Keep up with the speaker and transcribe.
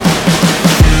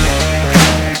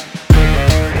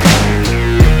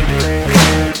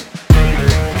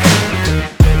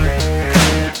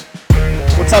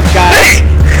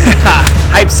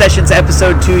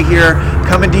episode 2 here,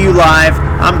 coming to you live.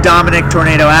 I'm Dominic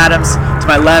Tornado Adams. To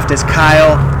my left is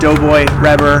Kyle Doughboy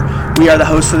Reber. We are the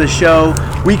hosts of the show.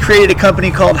 We created a company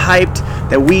called Hyped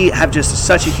that we have just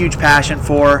such a huge passion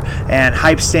for, and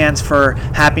Hype stands for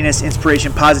happiness,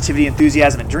 inspiration, positivity,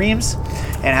 enthusiasm, and dreams,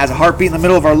 and it has a heartbeat in the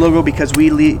middle of our logo because we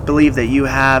believe that you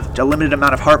have a limited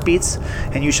amount of heartbeats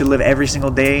and you should live every single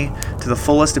day to the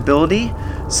fullest ability.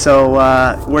 So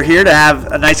we're here to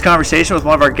have a nice conversation with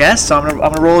one of our guests, so I'm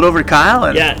gonna roll it over to Kyle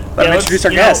and let him introduce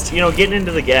our guest. Getting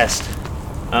into the guest,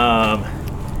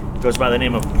 goes by the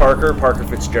name of Parker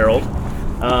Fitzgerald,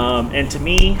 and to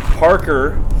me,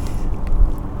 Parker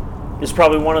is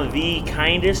probably one of the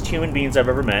kindest human beings I've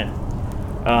ever met.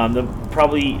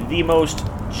 Probably the most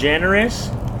generous,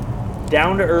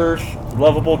 down-to-earth,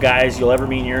 lovable guys you'll ever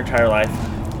meet in your entire life.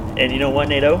 And you know what,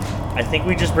 Nato? I think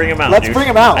we just bring him out. Let's bring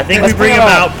him out. I think we bring him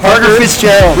out. Parker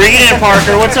Fitzgerald. Bring it in,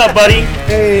 Parker. What's up, buddy?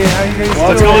 Hey, how you guys doing?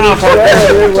 What's going on, Parker?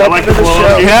 I like the flow.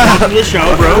 Welcome to the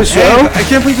show, bro. Hey, I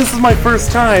can't believe this is my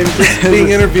first time just being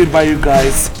interviewed by you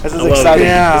guys. This is exciting.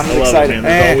 Yeah. This is I love exciting. it,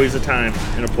 man. There's always a time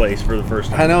and a place for the first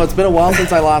time. I know, it's been a while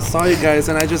since I last saw you guys,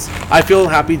 and I feel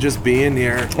happy just being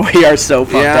here. We are so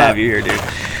pumped to have you here, dude. All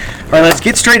right, let's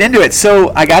get straight into it.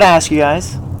 So I gotta ask you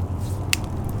guys,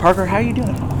 Parker, how you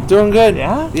doing? Doing good.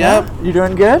 Yeah? Yep. You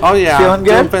doing good? Oh, yeah. Feeling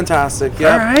good? Doing fantastic.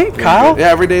 Yep. All right. Kyle? Yeah,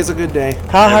 every day's a good day.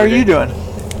 Kyle, how are you doing?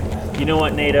 You know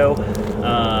what, Nato?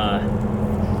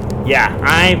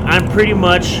 I'm pretty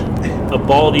much a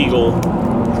bald eagle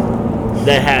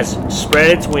that has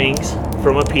spread its wings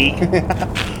from a peak,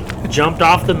 jumped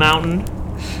off the mountain,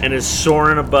 and is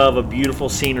soaring above a beautiful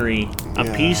scenery.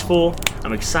 I'm peaceful.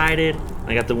 I'm excited.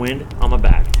 I got the wind on my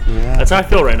back. Yeah. That's how I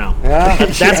feel right now. Yeah.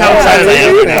 That's how excited I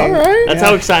am right now. All right. That's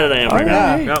how excited I am right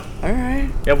now. right. Yep. All right.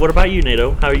 Yeah. What about you,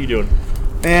 Nato? How are you doing?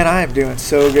 Man, I am doing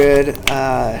so good.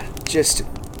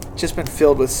 Just been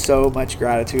filled with so much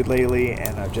gratitude lately,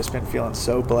 and I've just been feeling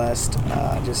so blessed.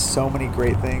 Just so many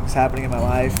great things happening in my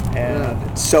life,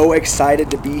 and so excited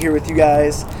to be here with you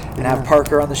guys and have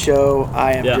Parker on the show.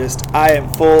 I am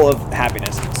full of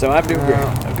happiness. So I'm doing great.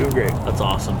 I'm doing great. That's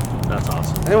awesome. That's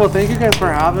awesome. Hey, well, thank you guys for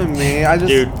having me.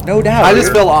 Dude. No doubt. I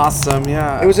just feel awesome,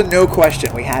 yeah. It was a no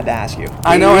question. We had to ask you.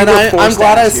 I know, and I'm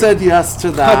glad I said yes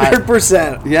to that.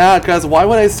 100%. Yeah, because why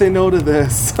would I say no to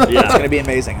this? It's Yeah. going to be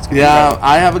amazing. It's gonna be Yeah, amazing.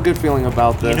 I have a good feeling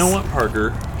about this. You know what,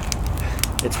 Parker?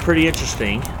 It's pretty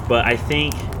interesting, but I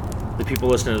think the people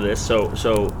listening to this,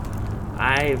 so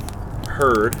I've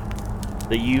heard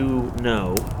that you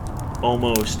know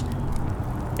almost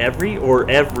every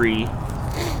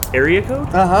area code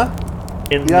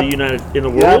in the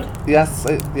world. Yep. Yes.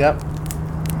 Yep.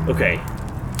 Okay.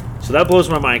 So that blows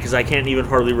my mind because I can't even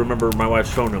hardly remember my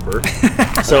wife's phone number.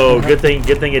 So good thing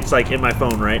it's like in my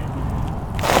phone, right?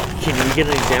 Can we get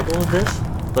an example of this?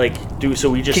 Like, so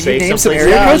we just Can say you name some some places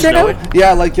area we codes just right know now? it?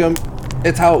 Yeah, like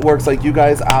it's how it works. Like you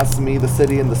guys ask me the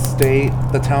city and the state,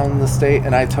 the town and the state,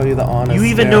 and I tell you the honest. You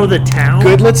even know the town?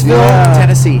 Goodlettsville, Yeah.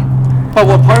 Tennessee. But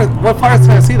what part of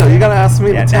Tennessee though? You gotta ask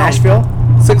me Yeah, the town. Nashville.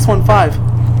 615.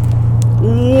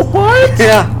 What?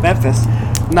 Yeah. Memphis.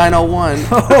 901.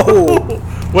 Oh.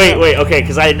 Wait, okay,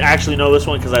 because I actually know this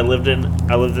one because I lived in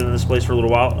this place for a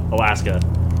little while, Alaska.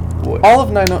 all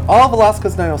of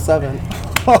Alaska's 907.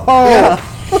 Oh. Yeah.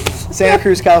 Santa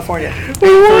Cruz, California.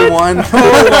 831. Oh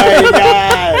my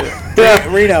God.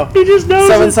 Yeah. Reno. He just knows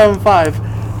it. 775.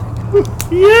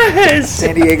 Yes.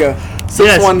 San Diego.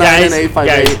 619 and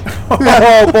 858.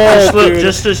 Oh,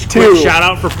 Just a Two. quick shout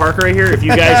out for Parker right here. If you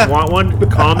guys want one,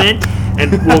 comment,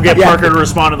 and we'll get Parker to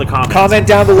respond in the comments. Comment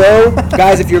down below.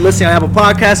 Guys, if you're listening on Apple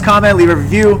Podcasts, comment, leave a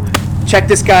review. Check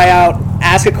this guy out.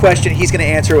 Ask a question. He's going to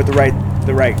answer it with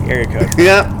the right area code.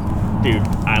 Yeah. Dude,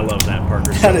 I love that,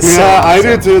 Parker. That is Yeah, so I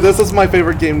awesome. do too. This is my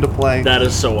favorite game to play. That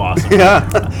is so awesome. Yeah.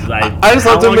 I just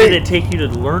how have to long make did it take you to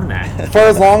learn that? for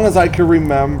as long as I can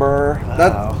remember.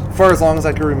 Wow. For as long as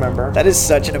I can remember. That is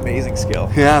such an amazing skill.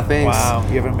 Yeah, thanks. Wow.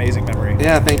 You have an amazing memory.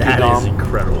 Yeah, thank you, That is Dom.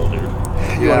 incredible, dude.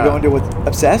 You want to go into with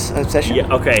obsession?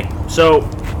 Yeah. Okay. So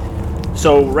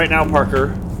right now,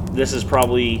 Parker, this is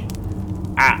probably.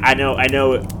 I know.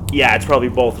 Yeah, it's probably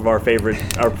both of our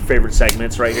favorite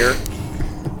segments right here.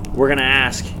 We're gonna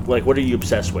ask, like, what are you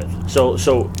obsessed with?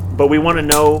 But we want to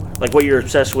know, like, what you're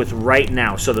obsessed with right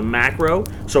now. So the macro.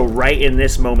 So right in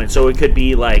this moment. So it could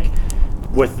be like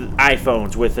with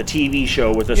iPhones, with a TV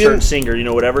show, with a certain singer,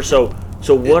 whatever. So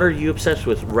what are you obsessed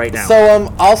with right now?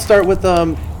 So I'll start with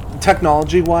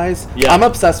technology-wise. Yeah. I'm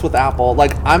obsessed with Apple.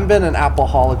 Like I've been an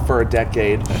Apple-holic for a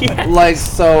decade. Yes. Like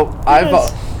so I've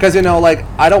Yes. because like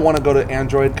I don't want to go to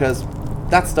Android because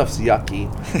that stuff's yucky.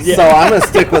 Yeah. So I'm gonna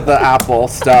stick with the Apple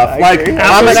stuff. Like agree.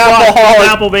 I'm an Apple, Appleaholic.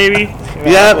 Apple baby.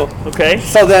 Yep. Okay.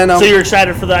 So then, So you're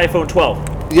excited for the iPhone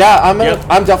 12? yeah, I'm Yep.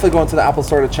 definitely going to the Apple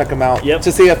Store to check them out Yep.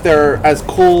 to see if they're as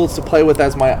cool to play with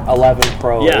as my 11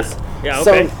 Pro Yeah. is. Yeah,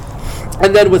 okay. So,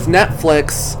 and then with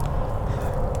Netflix,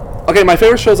 okay, my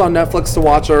favorite shows on Netflix to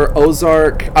watch are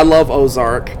Ozark. I love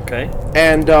Ozark. Okay.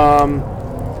 And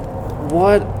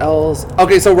what else?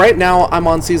 Okay, so right now I'm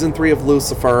on season 3 of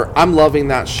Lucifer. I'm loving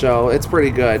that show. It's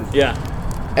pretty good. Yeah.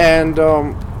 And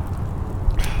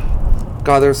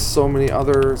God, there's so many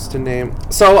others to name.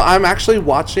 So I'm actually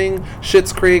watching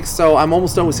Schitt's Creek. So I'm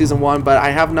almost done with season 1, but I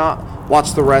have not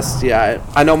watched the rest yet.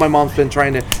 I know my mom's been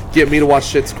trying to get me to watch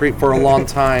Schitt's Creek for a long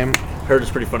time. Heard it's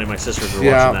pretty funny. My sisters were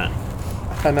Yeah. watching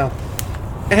that. I know.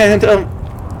 And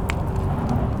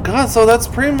God, so that's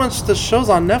pretty much the shows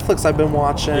on Netflix I've been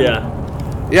watching. Yeah.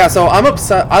 Yeah, so I'm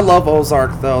upset. I love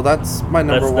Ozark though. That's my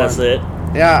number one. That's it.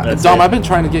 Yeah, That's Dom, it. I've been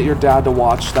trying to get your dad to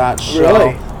watch that show.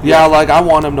 Really? Yeah, like I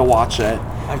want him to watch it.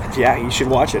 Yeah, you should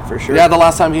watch it for sure. Yeah, the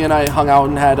last time he and I hung out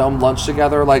and had lunch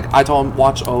together, like I told him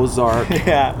watch Ozark.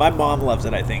 Yeah, my mom loves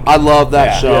it, I think. I love that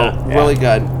Yeah. show. Yeah. Really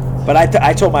good. But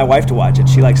I told my wife to watch it.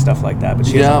 She likes stuff like that, but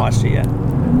she Yeah. hasn't watched it yet.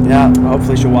 Yeah.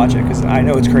 Hopefully she'll watch it because I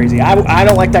know it's crazy. I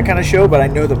don't like that kind of show, but I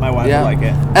know that my wife Yeah. will like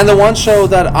it. And the one show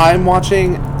that I'm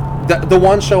watching, the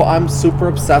one show I'm super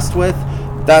obsessed with,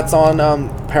 that's on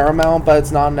Paramount, but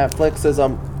it's not on Netflix, is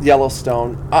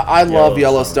Yellowstone. I love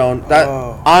Yellowstone. That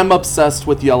Oh. I'm obsessed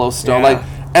with Yellowstone.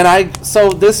 Yeah. So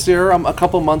this year, a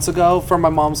couple months ago, for my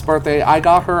mom's birthday, I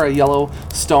got her a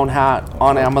Yellowstone hat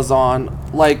on Amazon,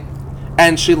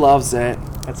 and she loves it.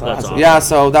 That's That's awesome. awesome. Yeah,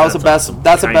 so that was the That's best. awesome.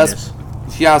 That's the Kindness.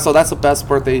 best. Yeah, so that's the best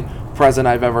birthday present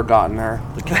I've ever gotten her.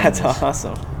 That's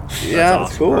awesome. Yeah,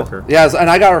 awesome, cool. Parker. yeah, and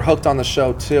I got her hooked on the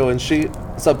show too, and she's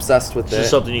obsessed with It's it. just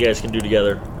something you guys can do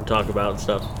together and talk about and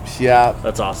stuff. Yeah,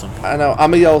 That's awesome. I know.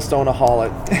 I'm a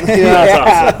Yellowstoneaholic. That's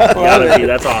Yeah, awesome. Gotta be.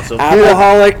 That's awesome.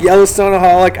 Appleaholic,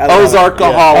 Yellowstoneaholic, I love it.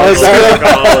 Ozarkaholic.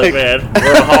 Ozarkaholic, man.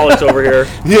 We're alcoholics over here.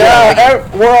 Yeah,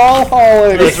 we're all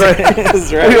holics. That's right.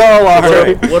 That's We right. all are.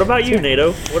 So, what about you,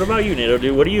 Nato? What about you, Nato,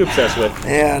 dude? What are you obsessed with?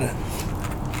 Man,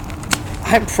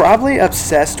 I'm probably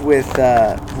obsessed with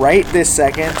right this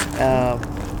second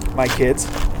my kids.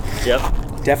 Yep.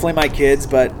 Definitely my kids,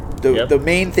 but Yep. the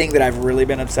main thing that I've really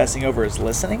been obsessing over is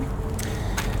listening,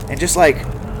 and just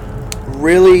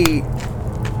really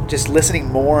just listening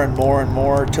more and more and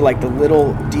more to the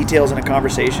little details in a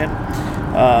conversation.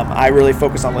 I really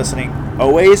focus on listening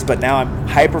always, but now I'm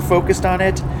hyper focused on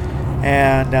it.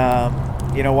 And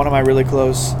one of my really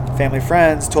close family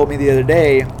friends told me the other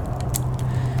day.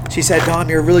 She said, "Dom,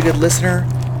 you're a really good listener,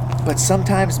 but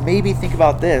sometimes maybe think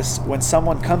about this. When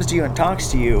someone comes to you and talks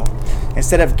to you,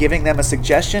 instead of giving them a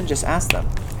suggestion, just ask them,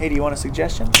 hey, do you want a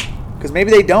suggestion? Because maybe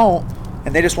they don't,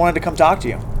 and they just wanted to come talk to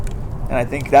you." And I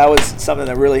think that was something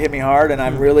that really hit me hard, and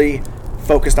I'm really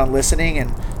focused on listening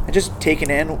and just taking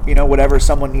in, whatever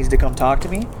someone needs to come talk to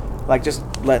me, just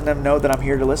letting them know that I'm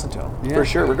here to listen to them, Yeah. for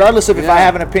sure. Regardless of if Yeah. I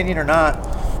have an opinion or not,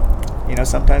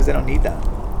 sometimes they don't need that.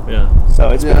 Yeah. So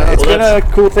it's Yeah. been Well, a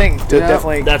that's- cool thing to Mm,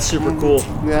 definitely. That's super cool.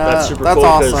 Yeah, That's super that's cool.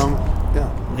 'cause awesome. Yeah.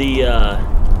 The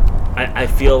I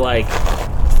feel like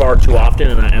far too often,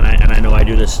 and I know I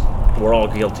do this. We're all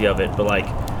guilty of it, but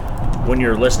when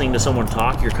you're listening to someone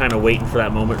talk, you're kind of waiting for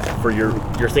that moment for you're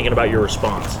thinking about your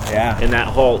response. Yeah. And that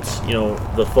halts,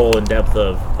 the full in depth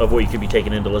of what you could be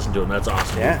taking in to listen to, and that's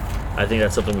awesome. Yeah. I think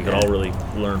that's something we could all really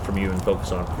learn from you and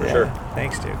focus on for Yeah. sure.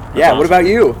 Thanks, dude. Yeah. What awesome. about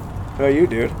you? What about you,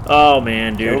 dude? Oh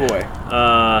man, dude. Oh, boy.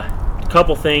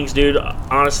 Couple things, dude.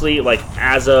 Honestly,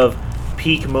 as of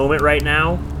peak moment right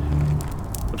now,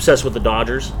 obsessed with the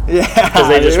Dodgers. Yeah. Because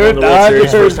they just won the World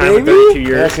Series first time in 32 Yeah,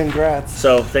 years. congrats.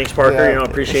 So thanks, Parker. Yeah.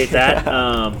 Appreciate that.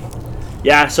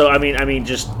 Yeah. So I mean,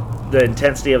 just the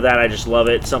intensity of that, I just love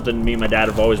it. Something me and my dad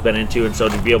have always been into, and so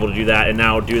to be able to do that and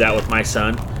now do that with my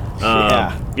son,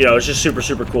 Yeah. it's just super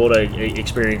super cool to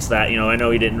experience that. I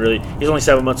know he's only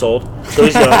 7 months old, so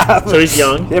he's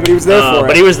young. Yeah, but he was there for it.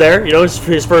 But he was there. It's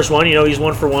his first one. He's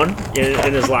 1 for 1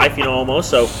 in his life. Almost.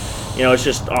 So, it's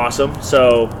just awesome.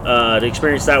 So to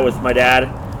experience that with my dad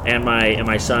and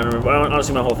my son,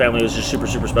 honestly, my whole family was just super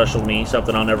super special to me.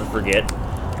 Something I'll never forget.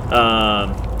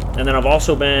 And then I've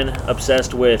also been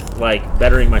obsessed with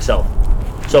bettering myself.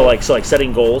 So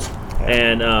setting goals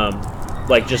and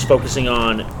just focusing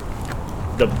on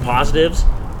the positives,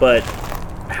 but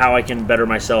how I can better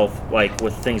myself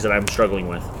with things that I'm struggling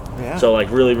with. Yeah. So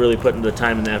really really putting the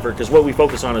time and the effort, because what we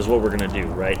focus on is what we're gonna do,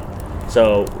 right?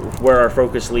 So where our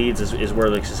focus leads is where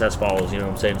the success follows. You know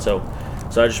what I'm saying? So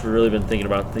I just really been thinking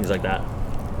about things like that.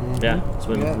 Yeah, it's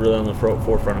been really on the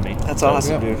forefront of me. That's So,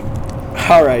 awesome, Yeah. dude.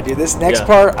 All right, dude. This next Yeah.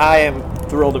 part I am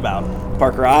thrilled about,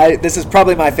 Parker. This is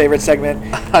probably my favorite segment.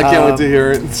 I can't wait to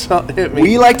hear it. So, hit me.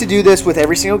 We like to do this with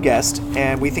every single guest,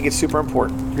 and we think it's super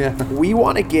important. Yeah. We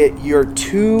want to get your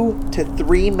 2 to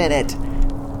 3 minute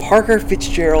Parker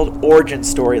Fitzgerald origin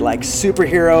story, like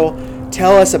superhero.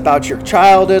 Tell us about your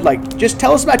childhood. Like, just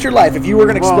tell us about your life. If you were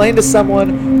going to explain to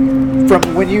someone from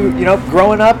when you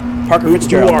growing up, Parker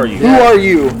Fitzgerald. Who are you? Who are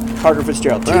you, Parker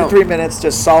Fitzgerald? 2 to 3 minutes,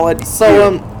 just solid.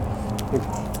 So,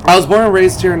 I was born and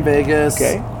raised here in Vegas.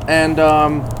 Okay. And, so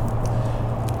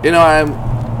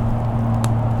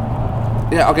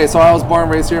I was born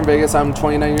and raised here in Vegas. I'm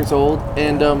 29 years old.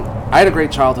 And, I had a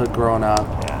great childhood growing up.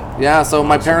 Yeah, so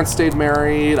my parents stayed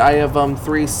married. I have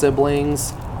 3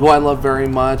 siblings who I love very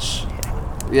much.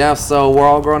 Yeah, so we're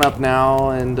all grown up now.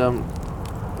 And,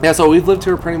 so we've lived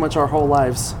here pretty much our whole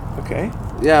lives. Okay.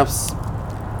 Yes.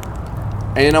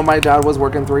 And my dad was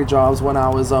working 3 jobs when I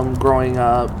was growing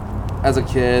up as a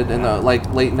kid in the late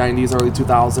 90s, early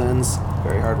 2000s.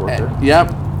 Very hard worker.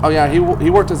 Yep. Oh yeah, he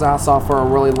worked his ass off for a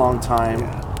really long time.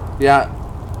 Yeah.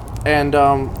 And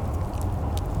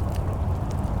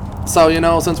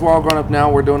so since we're all grown up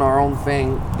now, we're doing our own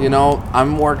thing.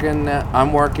 I'm working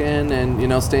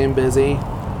and staying busy.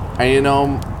 And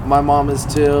my mom is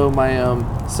too.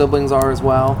 My siblings are as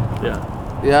well.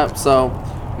 Yeah. Yep. So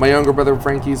my younger brother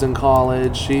Frankie's in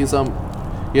college. He's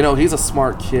he's a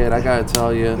smart kid, I gotta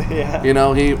tell you.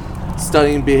 Yeah. He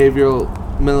studying behavioral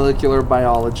molecular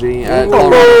biology at Ooh.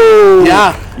 Colorado.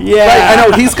 Yeah. Yeah. Right, I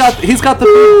know he's got the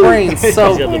big brains. So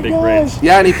He's got the big brains.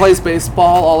 yeah, and he plays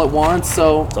baseball all at once.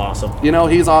 So It's awesome.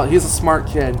 he's a smart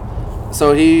kid.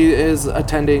 So he is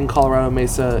attending Colorado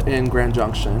Mesa in Grand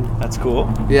Junction. That's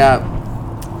cool. Yeah.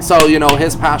 So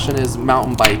his passion is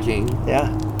mountain biking.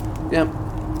 Yeah. Yep.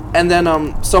 And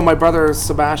then so my brother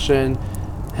Sebastian,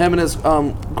 him and his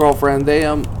girlfriend, they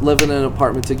live in an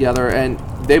apartment together, and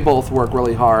they both work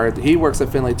really hard. He works at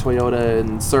Finlay Toyota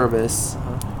in service.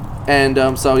 And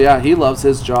so yeah, he loves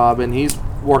his job, and he's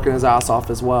working his ass off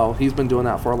as well. He's been doing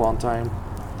that for a long time.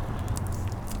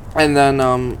 And then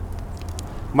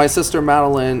my sister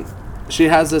Madeline, she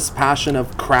has this passion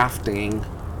of crafting.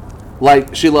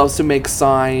 Like, she loves to make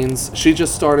signs. She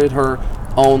just started her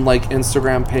own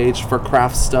Instagram page for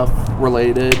craft stuff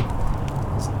related.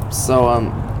 So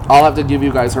I'll have to give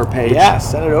you guys her page. Yeah,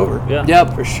 send it over. Yeah.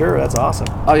 Yep. For sure, that's awesome.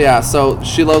 Oh yeah, so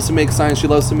she loves to make signs, she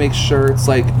loves to make shirts,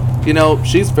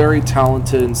 she's very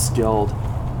talented and skilled.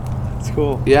 That's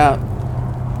cool. Yeah.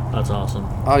 That's awesome.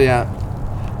 Oh yeah.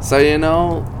 So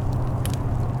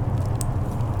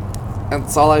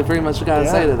that's all I pretty much gotta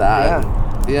say to that.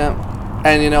 Yeah.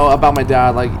 And about my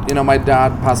dad, my dad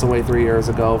passed away 3 years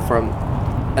ago from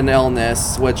an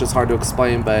illness, which is hard to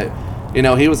explain, but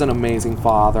he was an amazing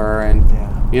father, and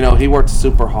he worked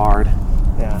super hard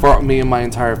for me and my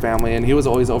entire family, and he was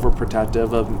always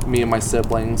overprotective of me and my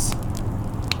siblings.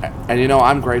 And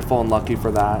I'm grateful and lucky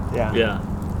for that. Yeah.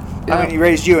 I mean, he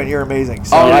raised you, and you're amazing.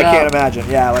 So Oh, yeah. I can't imagine.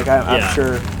 Yeah, I'm Yeah.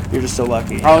 sure you're just so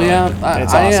lucky. Oh yeah,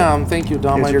 It's I awesome. am. Thank you,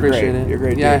 Dom. Because I you're appreciate great. it. You're a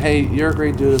great Yeah, dude. hey, you're a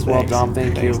great dude as well, Thanks. Dom.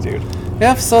 Thank Thanks, you. dude.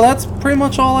 Yeah, so that's pretty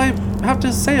much all I have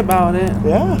to say about it.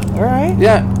 Yeah. All right.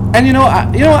 Yeah, and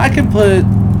I can put,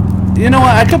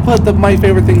 I could put my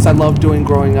favorite things I love doing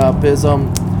growing up is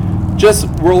just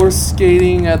roller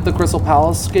skating at the Crystal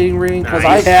Palace skating rink, because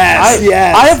Nice.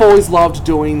 Yes. I have always loved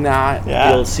doing that.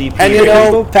 Yeah. The old CP. And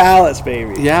Crystal Palace,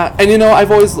 baby. Yeah, and I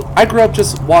grew up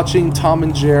just watching Tom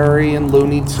and Jerry and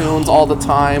Looney Tunes all the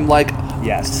time,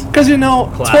 Yes. because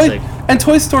Classic.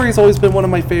 Toy Story has always been one of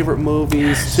my favorite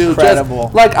movies too.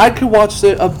 Incredible. Just, I could watch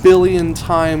it a billion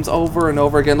times over and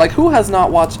over again. Who has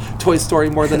not watched Toy Story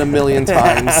more than a million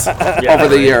times Yeah, over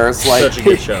the right. years? Such a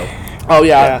good show. Oh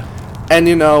yeah. And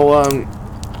and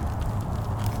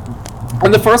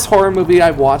the first horror movie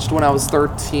I watched when I was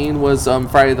 13 was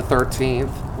Friday the 13th.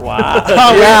 Wow.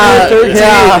 Yeah,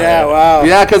 Yeah. Wow.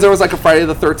 Yeah, because there was a Friday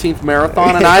the 13th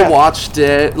marathon, and I watched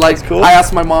it. cool. I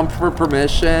asked my mom for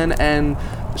permission, and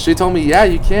she told me, "Yeah,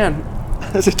 you can."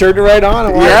 Does it turn right on?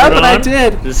 Or what? Yeah, it but I on?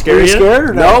 did. Did it Were scare you you? scared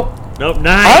or no? Nope. Nope.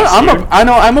 Nice.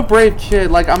 I'm a brave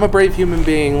kid. I'm a brave human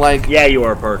being. Yeah, you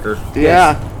are, Parker.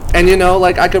 Yeah. And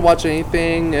I could watch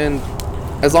anything, and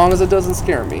as long as it doesn't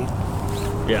scare me.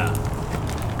 Yeah.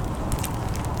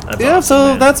 That's Yeah, awesome, so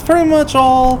man. that's pretty much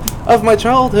all of my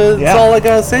childhood. Yeah. That's all I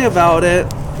gotta say about it.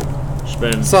 Just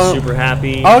been so- super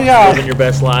happy. Oh, yeah. Living your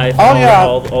best life. Oh, yeah.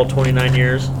 All 29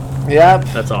 years. Yep.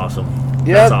 That's awesome.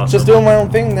 Yeah, That's awesome. just doing my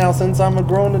own thing now since I'm a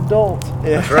grown adult.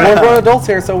 Yeah. We're grown adults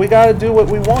here, so we got to do what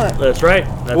we want. That's right.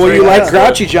 That's Well, right. you like That's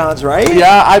Grouchy John's, right?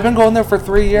 Yeah, I've been going there for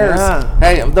 3 years. Yeah.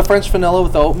 Hey, the French vanilla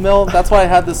with oatmeal, that's what I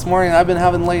had this morning. I've been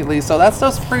having lately, so that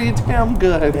stuff's pretty damn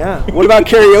good. Yeah. What about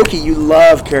karaoke? You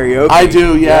love karaoke. I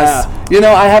do, yes. Yeah. You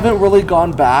know, I haven't really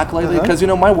gone back lately Uh-huh. because, you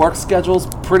know, my work schedule's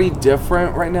pretty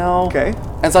different right now. Okay.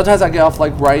 And sometimes I get off,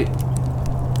 like, right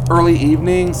early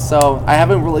evenings, so I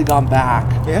haven't really gone back.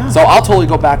 Yeah. So I'll totally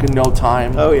go back in no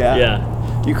time. Oh yeah.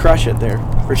 Yeah. You crush it there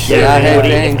for sure. Yeah, Yeah, if, hey, anybody,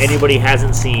 thanks. if anybody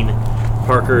hasn't seen,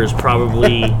 Parker is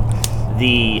probably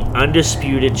the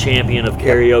undisputed champion of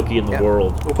karaoke in the Yeah.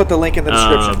 world. We'll put the link in the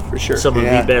description for sure. Some of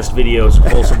Yeah. the best videos,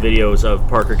 wholesome videos of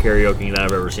Parker karaoke that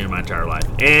I've ever seen in my entire life.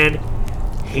 And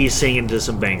he's singing to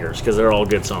some bangers because they're all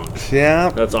good songs. Yeah.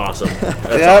 That's awesome.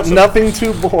 That's Yeah, awesome. nothing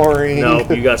too boring. No,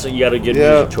 you got a good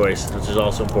Yeah. music choice, which is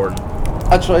also important.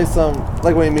 I try some,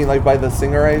 like, what do you mean, like, by the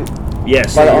singer, right?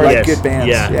 Yes, By the yes, artist. Good bands.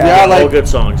 Yeah, Yeah. Yeah, all like- good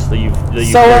songs that you've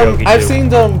So, karaoke I've to. seen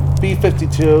them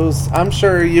B-52s. I'm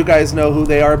sure you guys know who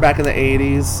they are back in the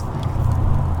 80s.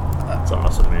 That's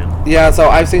awesome, man. Yeah, so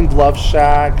I've seen Love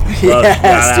Shack. Love- Yes,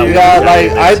 shout out. dude. Yeah, Yeah,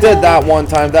 like, yeah. I did that one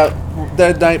time,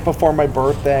 the night before my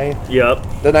birthday. Yep.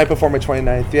 The night before my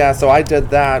 29th. Yeah, so I did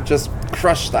that. Just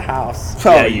crushed the house.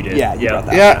 Oh, Yeah, you did. Yeah, you Yeah. brought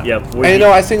that. Yeah. Yep. And you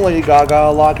know, I sing Lady Gaga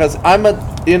a lot because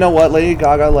you know what, Lady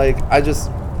Gaga, like, I just,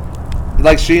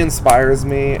 like, she inspires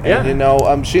me. And, Yeah. you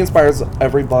know, she inspires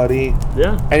everybody.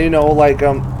 Yeah. And, you know, like,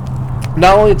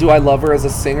 not only do I love her as a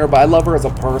singer, but I love her as a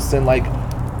person, like,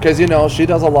 because, you know, she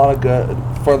does a lot of good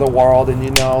for the world, and,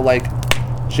 you know, like,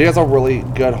 she has a really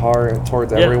good heart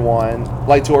towards Yeah. everyone,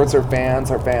 like, towards her fans,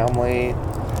 her family.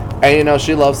 And, you know,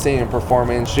 she loves singing and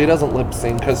performing. She doesn't lip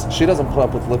sync because she doesn't put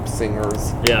up with lip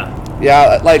singers. Yeah.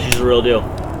 Yeah, like, She's a real deal.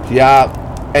 yeah.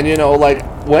 And, you know, like,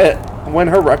 when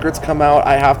her records come out,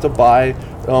 I have to buy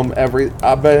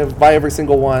buy every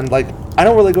single one. Like, I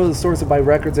don't really go to the stores to buy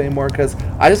records anymore because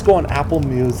I just go on Apple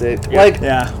Music. Yeah. Like,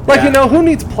 Yeah. like Yeah. you know, who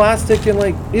needs plastic and,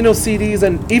 like, you know, CDs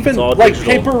and even It's all like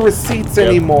digital. paper receipts Yep.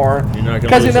 anymore? You're not gonna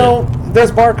Because, you lose know,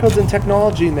 there's barcodes and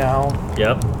technology now.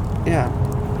 Yep. Yeah.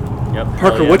 Yep.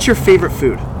 Parker, Hell yeah. what's your favorite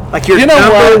food? Like your You know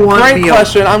number what? one Great meal.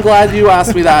 question. I'm glad you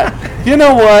asked me that. You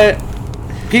know what?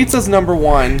 Pizza's number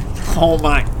one. Oh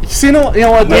my. So you know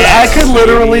what? Dude? Yes, I could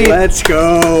literally. Let's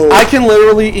go. I can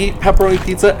literally eat pepperoni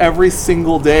pizza every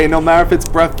single day, no matter if it's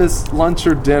breakfast, lunch,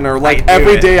 or dinner. Like, knew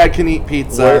every it. day I can eat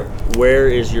pizza. Where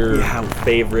is your Yeah.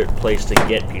 favorite place to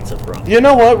get pizza from? You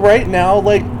know what? Right now,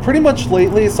 like, pretty much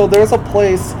lately, so there's a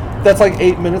place that's like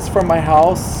 8 minutes from my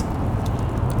house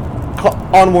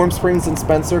on Warm Springs and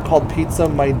Spencer called Pizza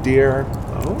My Dear.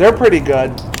 Oh. They're pretty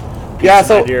good. Yeah,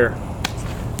 so My dear.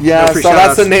 yeah, No free so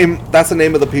that's the shout-outs. name. That's the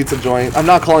name of the pizza joint. I'm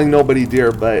not calling nobody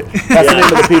dear, but that's the name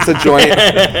of the pizza joint.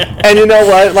 And you know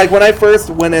what? Like, when I first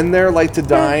went in there, like, to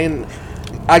dine,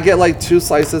 I get like 2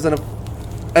 slices and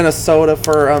a soda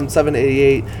for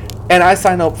 $7.88, and I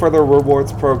sign up for the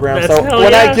rewards program. That's So hell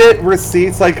when yeah. I get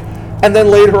receipts, like, and then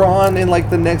later on in like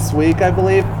the next week, I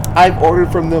believe I've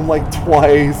ordered from them like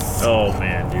twice. Oh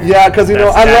man, dude. Yeah, 'cause, you know,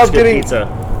 I That's love good getting-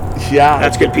 pizza. Yeah,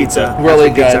 That's good pizza. really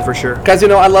That's good good pizza for sure. Because, you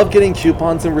know, I love getting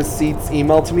coupons and receipts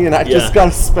emailed to me, and I Yeah. just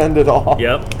gotta spend it all.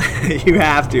 Yep. You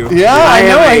have to. Yeah, I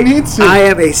know, I am need to. I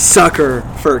am a sucker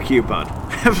for a coupon.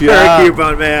 For Yeah. a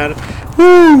coupon, man.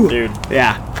 Woo. Dude.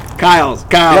 Yeah. Kyle's.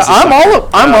 Yeah, a sucker.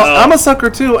 I'm a sucker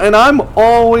too, and I'm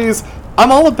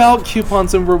all about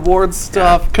coupons and rewards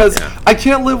stuff because yeah. I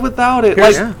can't live without it.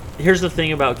 Here's, Like, Yeah. here's the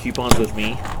thing about coupons with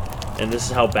me, and this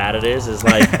is how bad it is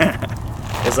like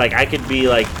it's like I could be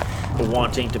like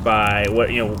wanting to buy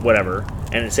whatever,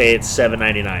 and say it's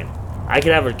 $7.99. I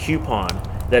could have a coupon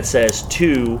that says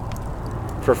 2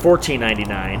 for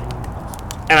 $14.99,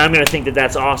 and I'm gonna think that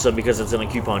that's awesome because it's in a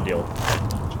coupon deal.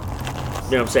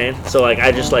 You know what I'm saying? So like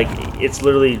I just like it's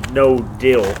literally no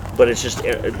deal, but it's just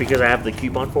because I have the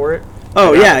coupon for it.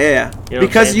 Oh, I got yeah, it. yeah, yeah. You know what I'm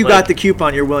Because saying? you Like- got the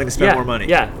coupon, you're willing to spend Yeah, more money.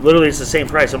 Yeah, literally it's the same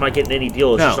price. I'm not getting any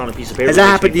deal. It's No. just on a piece of paper. Has It that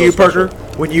makes happened to me you, feel Parker?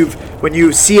 special. When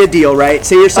you see a deal, right?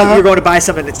 Say Uh-huh. you're going to buy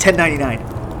something that's $10.99.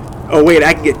 Oh wait,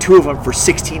 I can get 2 of them for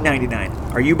 $16.99.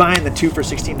 Are you buying the 2 for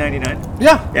 $16.99?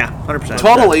 yeah, Yeah, 100%.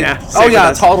 totally. Yeah, Oh same with yeah,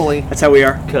 us. totally. That's how we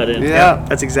are. Cut in. Yeah.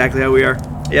 That's exactly how we are.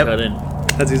 Yep. Cut in.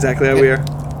 That's exactly how we are.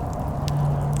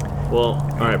 Well,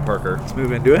 all right, Parker. Let's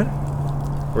move into it.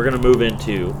 We're gonna move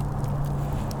into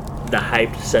the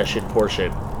hyped session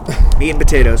portion Meat and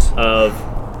potatoes. of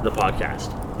the podcast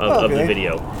of the Okay.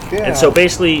 video. Yeah. And so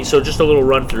basically, just a little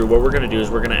run through. What we're gonna do is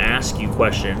we're gonna ask you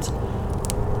questions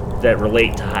that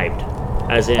relate to hyped,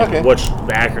 as in Okay. what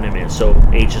the acronym is. So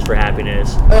H is for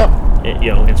happiness.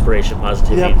 Yep. Inspiration,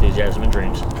 positivity, Yep. enthusiasm, and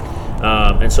dreams.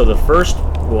 And so the first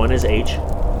one is H,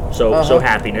 So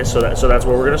happiness. So that's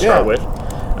what we're gonna start with.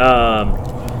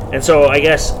 And so I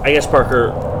guess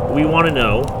Parker, we want to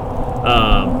know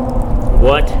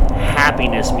what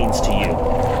happiness means to you.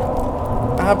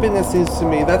 Happiness means to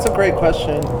me. That's a great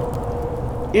question.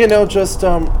 Just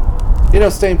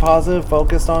staying positive,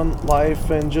 focused on life,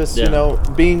 and just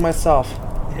being myself.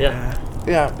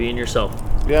 Yeah. Being yourself.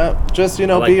 Yeah. Just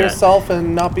like be that. yourself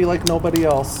and not be like nobody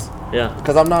else. Yeah.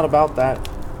 Because I'm not about that.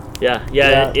 Yeah,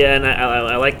 and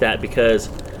I like that because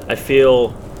I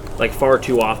feel like far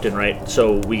too often, right?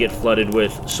 So we get flooded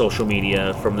with social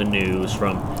media, from the news,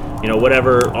 from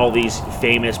whatever, all these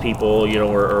famous people,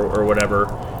 or whatever,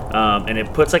 and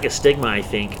it puts like a stigma, I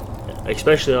think,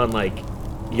 especially on like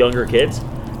younger kids,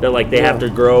 that like they have to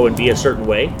grow and be a certain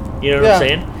way. You know what I'm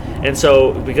saying? And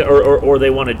so, because, or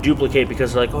they want to duplicate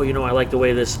because they're like, oh, I like the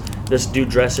way this dude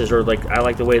dresses, or like I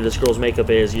like the way this girl's makeup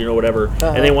is, whatever,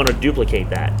 and they want to duplicate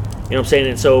that. You know what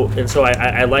I'm saying? And so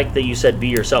I like that you said be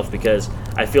yourself, because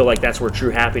I feel like that's where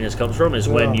true happiness comes from, is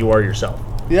when you are yourself.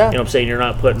 Yeah. You know what I'm saying? You're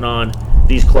not putting on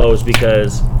these clothes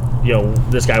because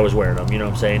this guy was wearing them. You know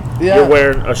what I'm saying? Yeah. You're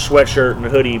wearing a sweatshirt and a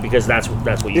hoodie because that's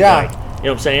what you like. You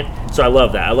know what I'm saying? So I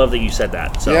love that. I love that you said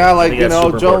that. So yeah, like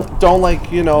don't like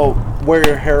wear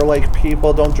your hair like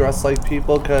people, don't dress like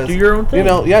people, because do your own thing.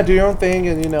 do your own thing,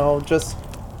 and just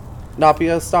not be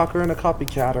a stalker and a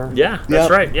copycatter. Yeah,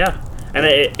 that's right. Yeah. And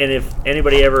if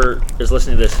anybody ever is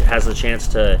listening to this has the chance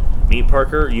to meet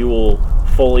Parker, you will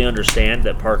fully understand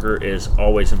that Parker is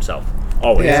always himself.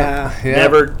 Always. Yeah.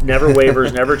 Never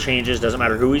wavers, never changes. Doesn't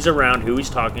matter who he's around, who he's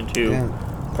talking to.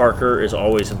 Yeah. Parker is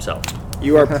always himself.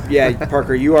 You are,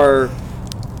 Parker, you are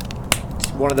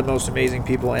one of the most amazing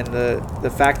people, and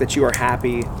the fact that you are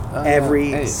happy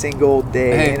every single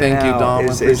day. Hey, thank you, Dom.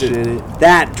 I appreciate it.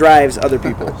 That drives other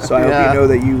people. So I hope you know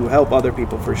that you help other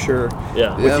people for sure.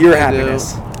 Yeah. With your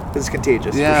happiness. It's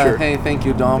contagious. Yeah. For sure. Hey, thank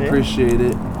you, Dom. Appreciate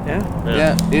it.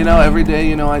 Yeah. Every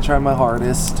day, I try my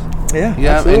hardest. Yeah.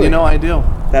 Yeah, absolutely. and I do.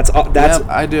 That's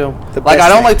I do. I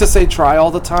don't like to say try all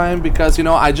the time, because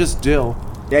I just do.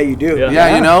 Yeah, you do.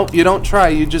 Yeah, you don't try,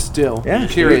 you just do. Yeah,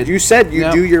 period. You said you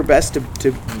do your best to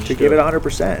give it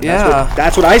 100%. Yeah.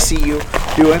 That's what I see you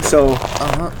doing. So,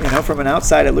 from an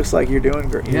outside, it looks like you're doing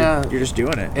great. You're just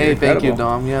doing it. Hey, thank you,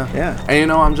 Dom. Yeah. Yeah. And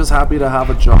I'm just happy to have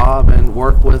a job and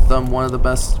work with one of the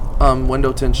best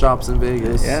window tint shops in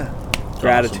Vegas. Yeah.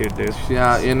 Gratitude, dude.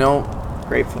 Yeah,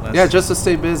 Gratefulness. Yeah, just to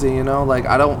stay busy, like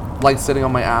I don't like sitting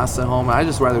on my ass at home. I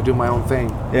just rather do my own thing.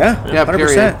 Yeah, 100%.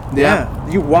 Period. Yeah.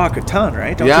 You walk a ton,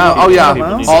 right? Don't yeah. You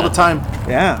miles? All the time.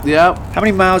 Yeah. Yeah. How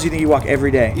many miles do you think you walk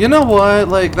every day? You know what?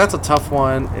 Like, that's a tough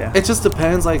one. Yeah. It just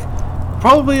depends. Like,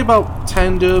 probably about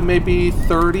 10 to maybe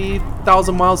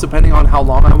 30,000 miles, depending on how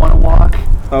long I want to walk.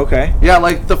 Okay. Yeah,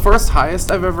 like the first highest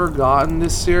I've ever gotten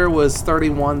this year was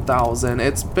 31,000.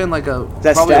 It's been like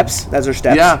steps? Those are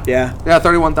steps? Yeah. Yeah,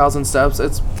 31,000 steps.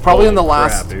 It's probably in the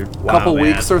last couple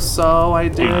weeks or so I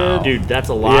did. Wow. Dude, that's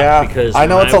a lot, because I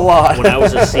know it's a lot. When I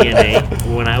was a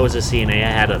CNA,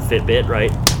 I had a Fitbit,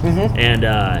 right? Mm-hmm.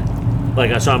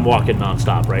 And so I'm walking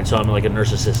nonstop, right? So I'm like a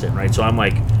nurse assistant, right? So I'm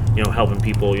like, helping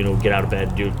people, get out of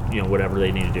bed, do whatever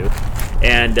they need to do.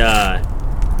 And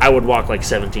I would walk like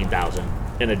 17,000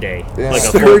 in a day, like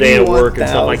a full day of work and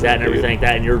stuff like that, and everything like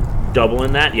that, and you're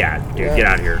doubling that. Yeah, dude, get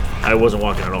out of here. I wasn't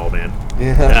walking at all, man.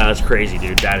 Yeah, that's crazy,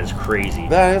 dude. That is crazy.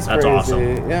 That's crazy.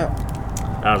 Awesome. Yeah,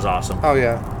 that was awesome. Oh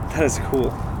yeah, that is cool.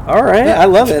 All right, I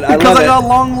love it. Because I got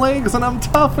long legs and I'm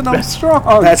tough and I'm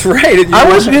strong. That's right. I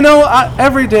wish,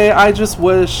 every day I just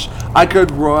wish I could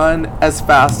run as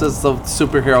fast as the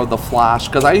superhero The Flash,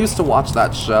 because I used to watch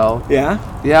that show. Yeah?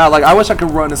 Yeah, like I wish I could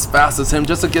run as fast as him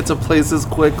just to get to places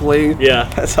quickly. Yeah.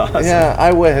 That's awesome. Yeah,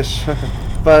 I wish.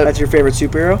 But that's your favorite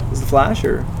superhero? Is The Flash,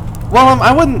 or? Well,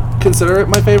 I wouldn't consider it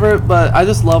my favorite, but I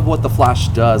just love what The Flash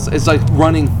does. It's like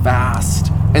running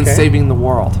fast and saving the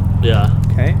world. Yeah.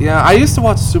 Okay. Yeah, I used to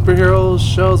watch superhero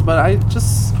shows, but I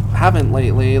just haven't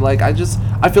lately. Like, I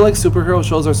feel like superhero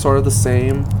shows are sort of the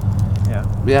same. Yeah.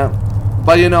 Yeah.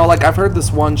 But, like, I've heard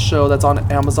this one show that's on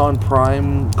Amazon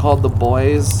Prime called The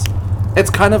Boys. It's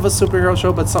kind of a superhero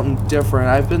show, but something different.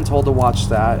 I've been told to watch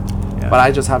that, but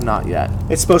I just have not yet.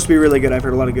 It's supposed to be really good. I've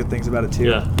heard a lot of good things about it, too.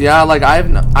 Yeah. Yeah, like, I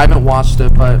haven't watched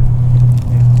it, but...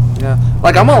 Yeah.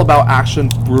 Like, I'm all about action,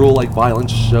 brutal, like, violent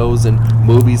shows and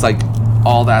movies, like,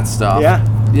 all that stuff. Yeah.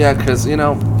 Yeah, because,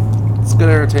 it's good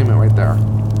entertainment right there.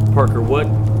 Parker, what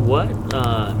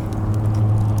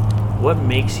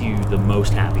makes you the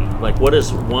most happy? Like, what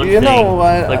is one thing?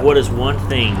 What is one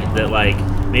thing that, like,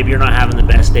 maybe you're not having the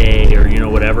best day, or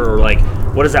whatever, or like,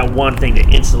 what is that one thing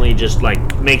that instantly just like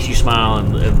makes you smile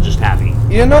and just happy?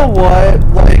 You know what?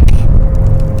 Like,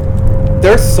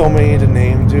 there's so many to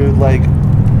name, dude. Like,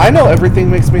 I know everything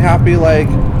makes me happy. Like,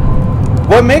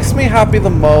 what makes me happy the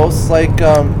most, like,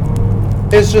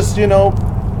 is just, you know,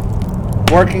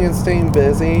 working and staying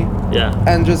busy Yeah.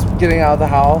 and just getting out of the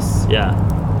house. Yeah.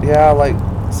 Yeah, like,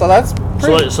 so that's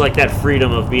pretty... So like that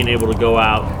freedom of being able to go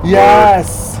out.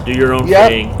 Yes. Do your own Yep.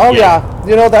 thing. Oh, yeah.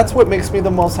 You know, that's what makes me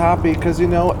the most happy because, you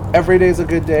know, every day's a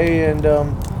good day and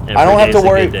I don't have to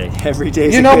worry. Every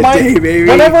day's You a know, good day, baby.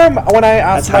 when I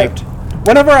ask That's hyped.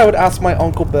 whenever I would ask my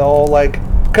Uncle Bill, like,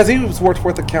 because he was worked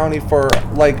for the county for,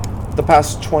 like, the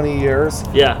past 20 years.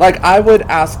 Yeah. Like, I would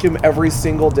ask him every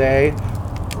single day,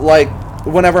 like,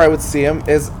 whenever I would see him,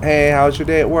 is, hey, how's your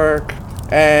day at work?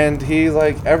 And he's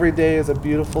like, every day is a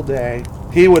beautiful day.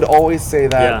 He would always say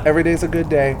that. Yeah. Every day's a good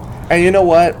day. And you know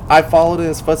what? I followed in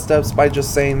his footsteps by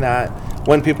just saying that.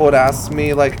 When people would ask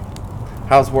me, like,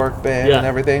 how's work been Yeah. and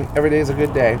everything, every day's a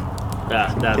good day.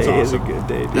 Yeah, that's Day is a awesome. good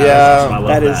day. Yeah. That's awesome. I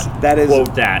love That is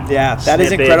Quote that. Yeah, that is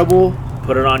Snip it, incredible.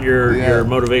 Put it on your Yeah.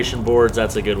 motivation boards.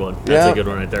 That's a good one. That's Yeah. a good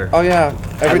one right there. Oh, yeah.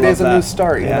 Every love day's a that. new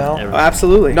start, you Yeah. know? Every- Oh,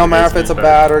 absolutely. No matter is if it's a a new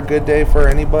bad or good day for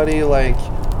anybody, like,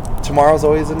 tomorrow's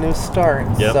always a new start.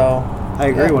 Yep. So, I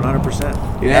agree Yeah. 100%.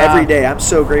 Yeah. Every day, I'm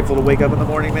so grateful to wake up in the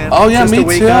morning, man. Oh, yeah, Just me to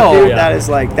wake too. Up, dude, Yeah. That is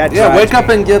like that. yeah, drives wake up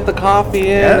me. and get the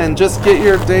coffee in Yeah. and just get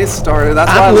your day started.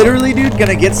 That's why I'm literally, dude,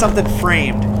 gonna get something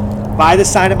framed by the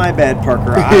side of my bed,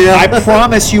 Parker. Yeah. I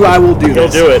promise you, I will do He'll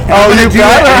this. do it. And I'm gonna you do it.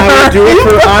 And I'm better. gonna do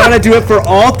it for. I'm gonna do it for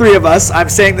all three of us. I'm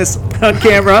saying this on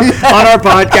camera, on our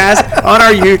podcast, on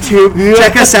our YouTube.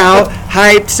 Check us out.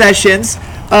 Hyped Sessions.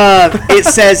 It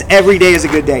says every day is a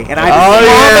good day, and I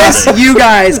promise you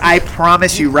guys. I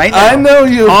promise you right now. I know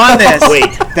you. On this, Wait.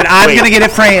 that I'm Wait. gonna get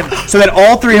it framed so that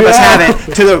all three of us Yeah. have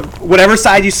it to the whatever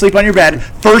side you sleep on your bed.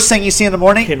 First thing you see in the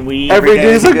morning. Can we? Every day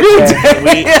day's is a a good good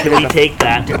day. day. Can we take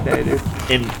that Hey, dude.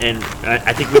 and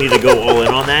I think we need to go all in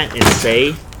on that and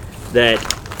say that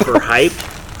for hype,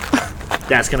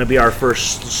 that's going to be our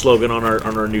first slogan on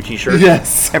our new T-shirt.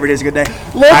 Yes. Every day's a good day.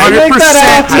 Let's make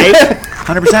that happen.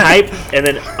 100%. Hype, and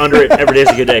then under it, every day's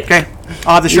a good day. Okay.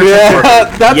 I'll have the shirt Yeah,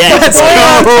 for that's Yes. the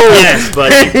plan. Yes,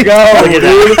 buddy. Go, Look at dude.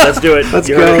 that. Let's do it. Let's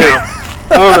You heard it go.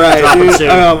 now. All right, Dropping dude. soon.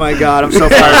 Oh my God, I'm so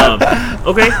fired up.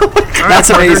 Okay. All right, That's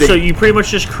Parker, amazing. So you pretty much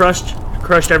just crushed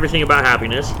everything about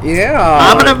happiness. Yeah.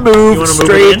 I'm gonna You move wanna move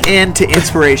straight it into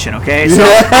inspiration. Okay, so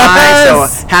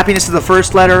Yes. so happiness is the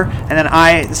first letter, and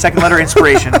then the second letter,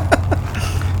 inspiration.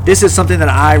 This is something that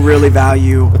I really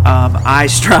value. I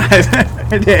strive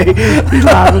every day. Be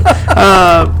loud.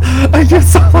 I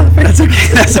just saw my face. That's okay.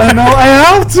 That's I know I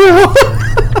have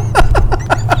to.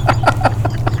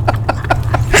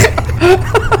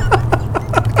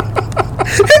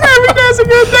 Every day's a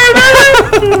good day,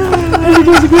 baby. Every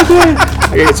day's a good day. I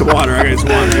gotta get some water.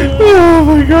 Oh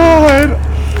my god.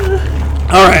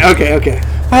 All right. Okay.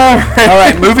 All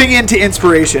right. Moving into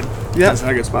inspiration. Yeah. That's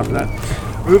not a good spot for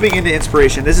that. Moving into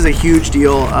inspiration. This is a huge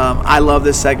deal. I love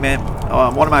this segment.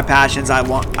 One of my passions. I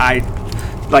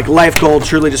like life goal.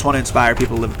 Truly, just want to inspire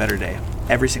people to live a better day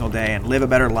every single day and live a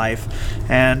better life.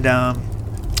 And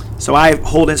so I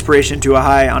hold inspiration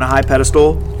on a high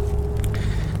pedestal.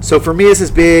 So for me, this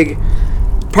is big.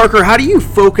 Parker, how do you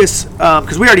focus?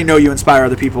 Because we already know you inspire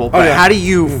other people, but yeah. how do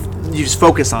you just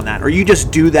focus on that, or you just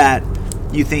do that?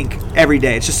 You think every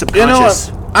day? It's just You know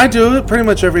subconscious. what? I do it pretty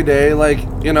much every day. Like,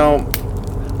 you know,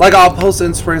 like I'll post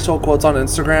inspirational quotes on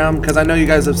Instagram because I know you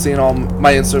guys have seen all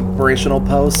my inspirational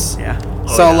posts. Yeah.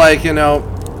 So, yeah. like, you know,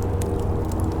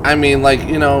 I mean, like,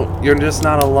 you know, you're just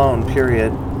not alone,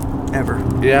 period. Ever.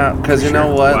 Yeah, because you know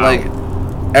sure. what? Wow.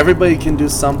 Like, everybody can do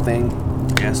something.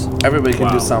 Yes. Everybody can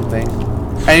Wow. do something.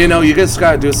 And, you know, you just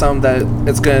got to do something that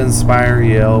it's going to inspire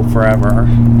you forever.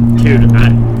 Dude,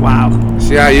 Wow.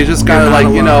 So, yeah, you just got to, You're not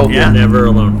like, you know, alone. you're Yeah. never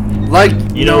alone. like,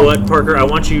 You know what, Parker? I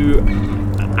want you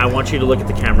to look at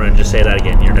the camera and just say that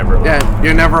again. You're never alone. Yeah,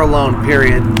 you're never alone,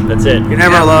 period. That's it. You're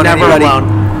never alone. Never anybody.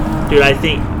 alone. Dude, I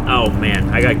think. Oh man,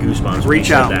 I got goosebumps. when Reach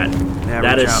you said out. That Yeah,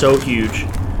 that reach is out. so huge.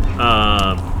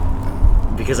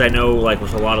 Because I know, like,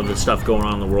 with a lot of the stuff going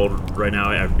on in the world right now,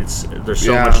 there's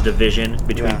so Yeah. much division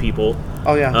between Yeah. people.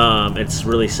 Oh, yeah. It's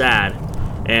really sad,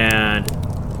 and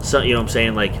so you know what I'm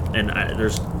saying, like, and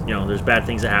there's bad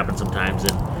things that happen sometimes,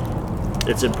 and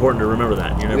it's important to remember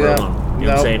that you're never Yeah. alone. You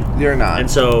know what I'm saying? You're not. And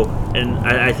so, and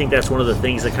I think that's one of the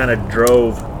things that kind of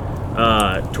drove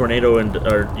Tornado and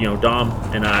Dom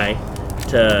and I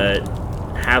to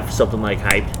have something like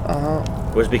Hyped, Uh-huh.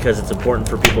 was because it's important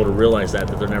for people to realize that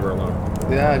they're never alone. Yeah,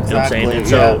 You know what I'm exactly. saying?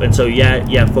 And yeah. so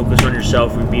yeah, focus on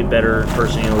yourself and be a better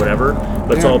person, whatever.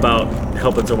 But it's Yeah. all about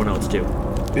helping someone else too.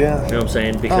 Yeah. You know what I'm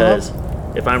saying? Because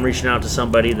if I'm reaching out to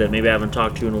somebody that maybe I haven't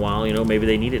talked to in a while, maybe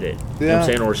they needed it. You know what Yeah. I'm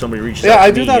saying? Or somebody reaches out Yeah, to I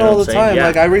me, do that you know all what the I'm saying? time. Yeah.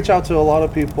 Like I reach out to a lot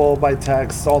of people by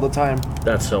text all the time.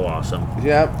 That's so awesome.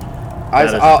 Yep. That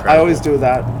is I always incredible. do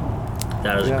that.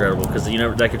 That is Yeah. incredible because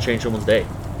that could change someone's day.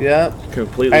 Yep.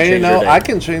 Completely And change their day. I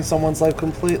can change someone's life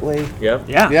completely. Yep.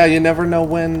 Yeah. Yeah, you never know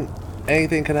when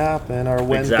anything could happen or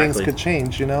when things Exactly. could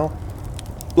change,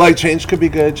 Like change could be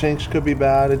good, change could be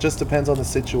bad. It just depends on the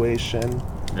situation.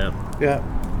 Yep. Yeah.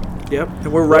 Yep.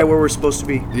 And we're right where we're supposed to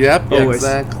be. Yep, Always.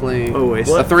 exactly. Always.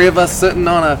 The three of us sitting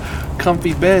on a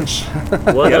comfy bench.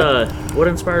 What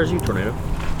inspires you, Tornado?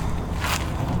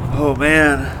 Oh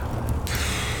man.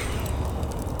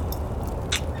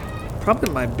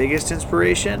 Probably my biggest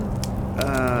inspiration,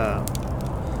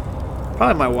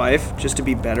 probably my wife, just to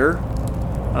be better.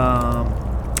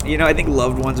 I think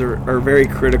loved ones are very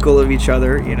critical of each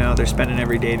other. They're spending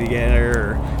every day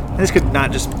together. And this could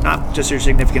not just your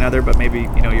significant other, but maybe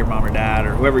your mom or dad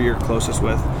or whoever you're closest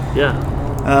with. Yeah.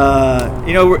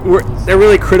 They're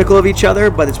really critical of each other,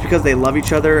 but it's because they love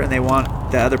each other and they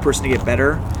want the other person to get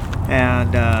better.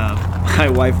 And my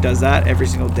wife does that every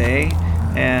single day.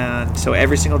 And so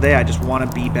every single day I just want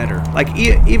to be better. Like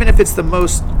even if it's the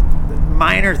most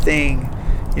minor thing,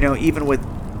 even with,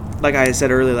 like I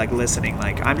said earlier, like listening,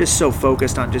 like I'm just so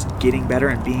focused on just getting better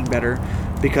and being better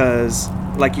because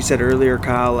like you said earlier,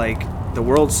 Kyle, like the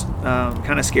world's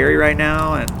kind of scary right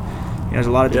now. And there's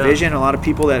a lot of division, a lot of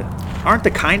people that aren't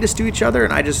the kindest to each other.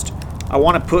 And I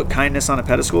want to put kindness on a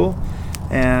pedestal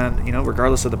and,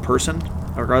 regardless of the person,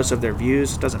 regardless of their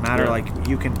views, it doesn't matter. Yeah. Like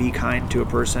you can be kind to a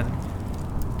person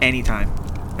anytime,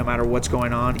 no matter what's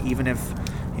going on. Even if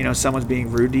someone's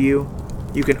being rude to you,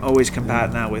 you can always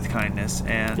combat that with kindness.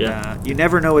 And you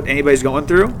never know what anybody's going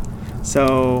through,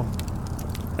 so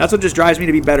that's what just drives me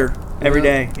to be better every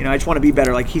day. I just want to be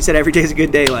better. Like he said, every day is a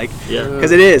good day. Like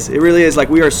because it really is. Like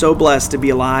we are so blessed to be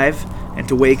alive and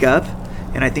to wake up,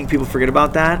 and I think people forget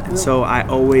about that. And so I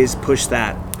always push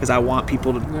that because I want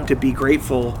people to be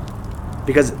grateful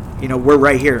because we're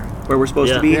right here where we're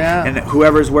supposed to be, and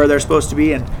whoever's where they're supposed to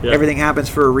be, and everything happens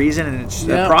for a reason, and it's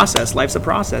a process. Life's a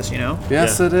process,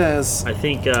 Yes, it is. I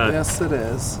think. Yes, it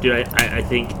is. Dude, I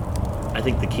think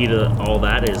the key to all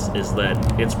that is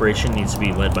that inspiration needs to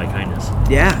be led by kindness.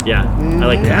 Yeah. Yeah.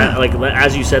 I like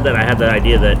as you said that, I had that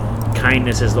idea that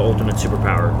kindness is the ultimate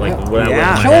superpower. Like what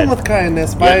Kill them with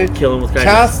kindness by kill them with kindness.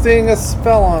 casting a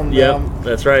spell on them. Yep,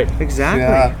 that's right. Exactly.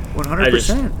 Yeah.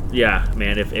 100%.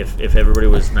 Man, if everybody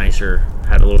was nicer,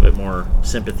 had a little bit more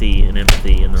sympathy and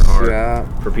empathy in their heart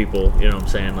for people, you know what I'm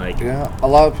saying? Like, a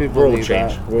lot of people world need would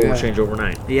change. that. World would change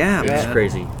overnight. Yeah, It's man.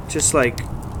 crazy. Just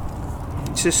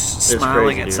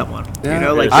smiling crazy, at dude. someone.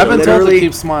 Yeah. Like I've been told to literally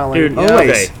keep smiling. Dude, always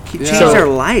Okay. keep Yeah. change So- their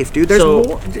life, dude. There's so-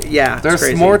 more. Yeah, it's There's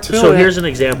crazy. more to So it. here's an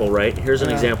example, right? Here's an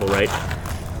example, right?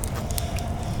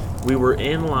 We were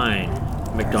in line,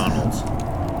 McDonald's,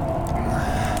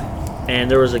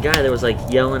 and there was a guy that was like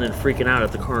yelling and freaking out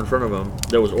at the car in front of him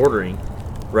that was ordering,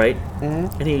 right?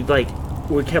 Mm-hmm. And he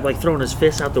we kept like throwing his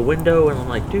fists out the window, and I'm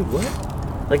like, dude, what?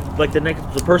 Like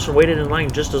the person waited in line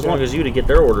just as long as you to get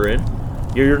their order in.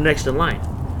 You're next in line,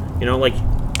 like.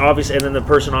 Obviously, and then the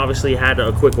person obviously had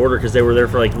a quick order because they were there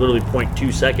for like literally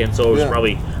 0.2 seconds, so it was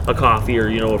probably a coffee or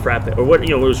a frappe or what,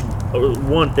 it was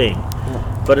one thing.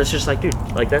 But it's just like, dude,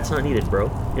 like that's not needed, bro. You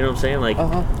know what I'm saying? Like,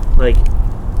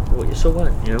 so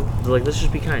what? Like let's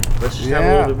just be kind. Let's just have a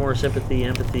little bit more sympathy,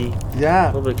 empathy, a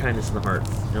little bit of kindness in the heart.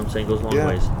 You know what I'm saying? Goes a long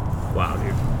ways. Wow,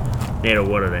 dude. Nato,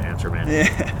 what an answer, man. Yeah.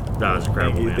 That was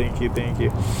incredible, man. Thank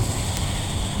you.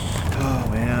 Oh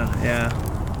man, yeah.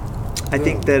 I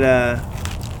think that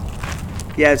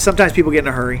sometimes people get in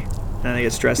a hurry and they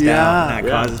get stressed out, and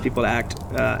that causes people to act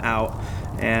out.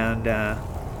 And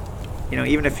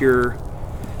even if you're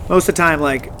most of the time,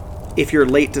 like if you're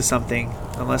late to something,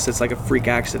 unless it's like a freak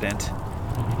accident,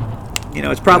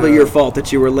 it's probably your fault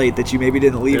that you were late, that you maybe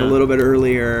didn't leave a little bit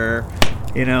earlier,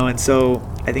 and so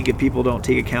I think if people don't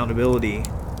take accountability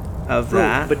of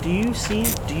that. But do you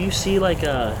see like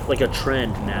a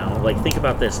trend now? Like think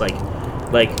about this, like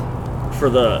for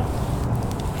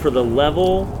the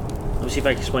level, let me see if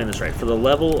I can explain this right. For the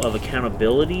level of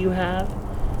accountability you have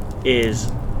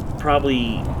is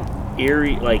probably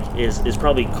is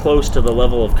probably close to the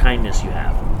level of kindness you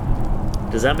have.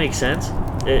 Does that make sense?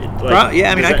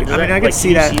 I could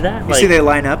see that. See that? You see they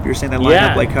line up. You're saying they line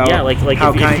up, like how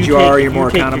how kind you are. You're more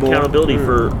accountable. Accountability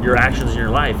for your actions in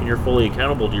your life, and you're fully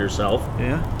accountable to yourself.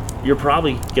 Yeah, you're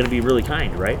probably going to be really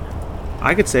kind, right?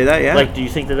 I could say that. Yeah. Like, do you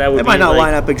think that would? It might not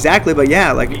line up exactly, but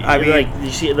yeah. Like I mean, like you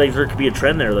see, like there could be a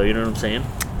trend there, though. You know what I'm saying?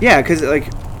 Yeah, because like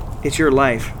it's your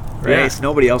life, right? Yeah. It's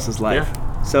nobody else's life.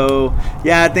 So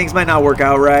yeah, things might not work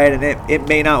out right, and it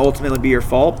may not ultimately be your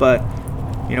fault, but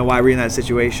you know, why were you in that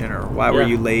situation, or why were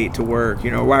you late to work?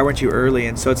 You know, why weren't you early?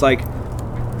 And so it's like,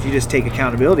 if you just take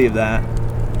accountability of that,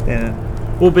 then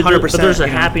Well, but, 100%, but there's a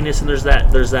you know. happiness, and there's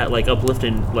that like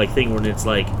uplifting like thing when it's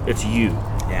like it's you.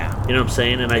 Yeah. You know what I'm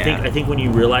saying? And I Yeah. think when you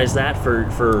realize that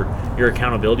for your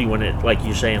accountability, when it, like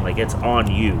you're saying, like it's on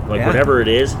you, like Yeah. whatever it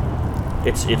is,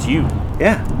 it's you.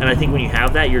 Yeah. And I think when you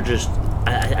have that, you're just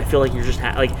I feel like you're just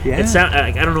like Yeah. it sound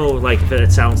like, I don't know, like if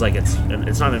it sounds like it's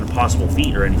not an impossible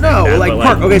feat or anything. No, like that, like but,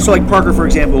 Parker. Okay, so like Parker, for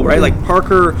example, right? Like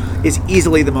Parker is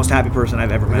easily the most happy person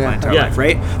I've ever met in my entire Yeah. life,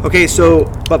 right? Okay,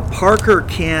 so but Parker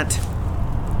can't.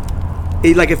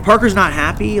 Like if Parker's not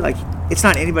happy, like it's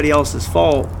not anybody else's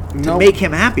fault to Nope. make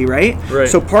him happy, right? Right.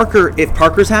 So Parker, if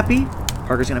Parker's happy,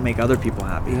 Parker's gonna make other people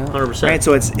happy. Yeah. 100%. Right.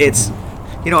 So it's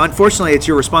you know, unfortunately, it's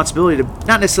your responsibility to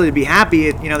not necessarily to be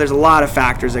happy. You know, there's a lot of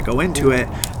factors that go into it,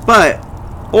 but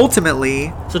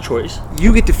ultimately, It's a choice.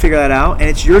 you get to figure that out, and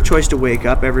it's your choice to wake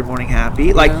up every morning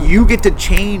happy. Like Yeah. you get to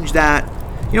change that.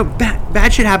 You know,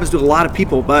 bad shit happens to a lot of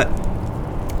people, but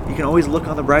you can always look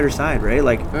on the brighter side, right?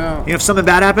 Like, Yeah. you know, if something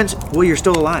bad happens, well, you're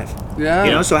still alive. Yeah.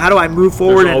 You know, so how do I move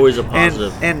forward? There's always a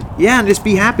positive. And just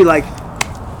be happy, like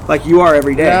you are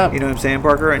every day. Yeah. You know what I'm saying,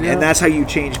 Parker? And, Yeah. and that's how you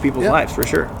change people's Yeah. lives for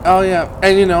sure. Oh yeah,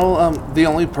 and you know, the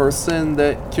only person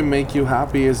that can make you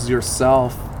happy is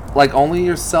yourself. Like only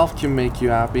yourself can make you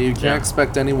happy. You can't Yeah.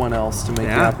 expect anyone else to make you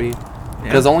Yeah. happy,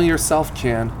 because only yourself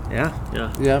can. Yeah, Yeah,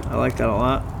 Yep. I like that a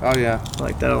lot. Oh yeah. I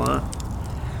like that a lot.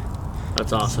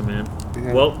 that's awesome, man.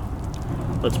 Yeah. Well,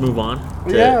 let's move on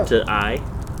to, Yeah. to I.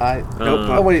 Nope.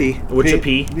 Oh wait. P. Which a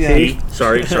P? Yeah. P.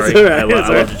 Sorry. all right, I that's all loved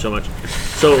right. it so much.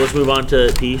 So let's move on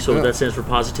to P. So Yeah. that stands for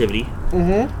positivity.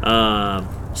 Mm-hmm.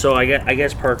 So I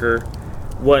guess Parker,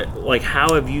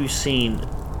 how have you seen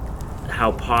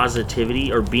how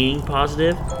positivity or being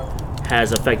positive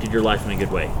has affected your life in a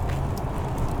good way?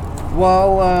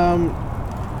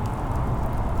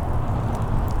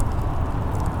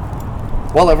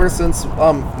 Well, ever since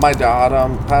my dad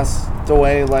passed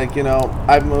away, like, you know,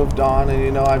 I've moved on, and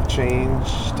you know, I've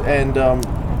changed, and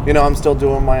you know, I'm still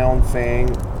doing my own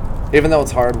thing, even though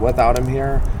it's hard without him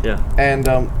here. Yeah. And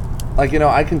like, you know,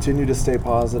 I continue to stay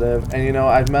positive, and you know,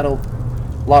 I've met a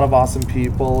lot of awesome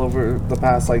people over the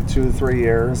past like 2-3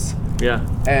 years, Yeah.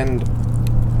 and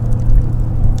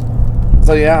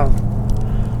so yeah.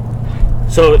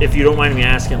 So if you don't mind me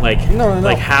asking, like, No.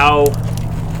 like how,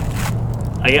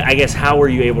 I guess how were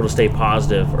you able to stay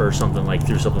positive or something like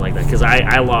through something like that? Because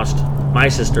I lost my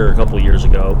sister a couple years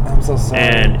ago. I'm so sorry.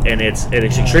 And it's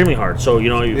extremely hard. So you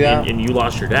know, Yeah. and you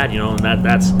lost your dad, you know, and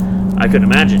that's I couldn't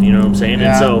imagine, you know what I'm saying?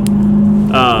 Yeah. And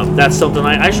so that's something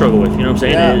I struggle with, you know what I'm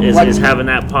saying? Yeah, Is, like- is having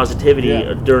that positivity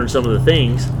Yeah. during some of the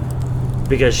things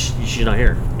because she's not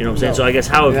here, you know what I'm saying? No. So I guess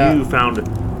how have Yeah. you found a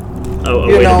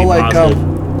You way know, to be like, positive?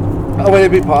 a way to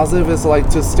be positive is like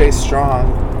to stay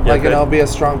strong. Yeah, Like, you good. know, be a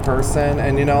strong person,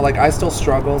 and you know, like I still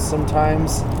struggle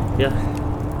sometimes, Yeah,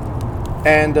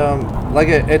 and like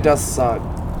it does suck.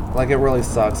 Like it really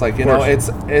sucks. Like, you know, course.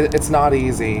 it's not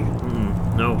easy.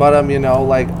 no, But you know,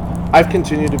 like I've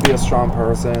continued to be a strong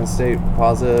person, stay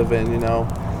positive, and you know,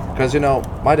 because you know,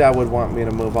 my dad would want me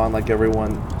to move on, like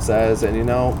everyone says, and you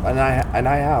know, and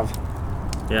I have.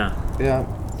 yeah. Yeah.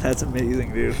 That's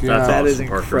amazing, dude. Yeah. That is Awesome,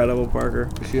 Parker. incredible, Parker.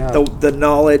 Yeah. The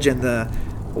knowledge and the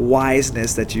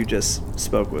wiseness that you just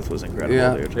spoke with was incredible,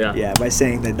 Yeah. dude. Yeah. By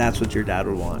saying that that's what your dad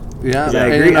would want. Yeah. 'Cause And, I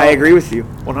you agree. know- I agree with you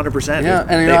 100%. Yeah,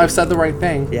 dude. and you know, They- I've said the right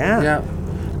thing. Yeah. Yeah.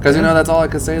 Because you know, that's all I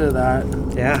could say to that.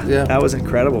 Yeah, Yeah. that was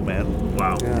incredible, man.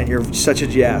 Wow. Yeah. And you're such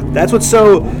a That's what's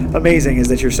so amazing is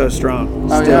that you're so strong.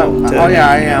 Oh still yeah. to- Oh yeah,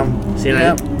 I am. See, and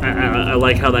Yeah. I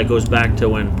like how that goes back to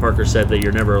when Parker said that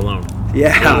you're never alone.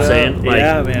 Yeah. You know what I'm saying? Like,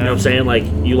 yeah, man. You know what I'm saying? Like,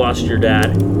 you lost your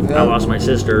dad, Yeah. I lost my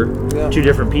sister, Yeah. two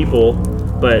different people,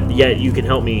 but yet you can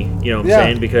help me, you know what I'm Yeah.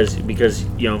 saying? Because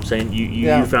you know what I'm saying? You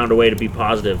Yeah. found a way to be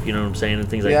positive, you know what I'm saying? And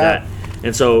things like Yeah. that.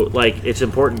 And so, like, it's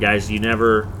important, guys. You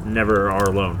never are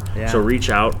alone. Yeah. So reach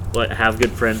out, have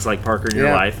good friends like Parker in your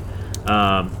Yeah. life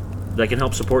that can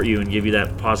help support you and give you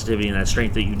that positivity and that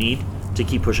strength that you need to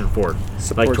keep pushing forward.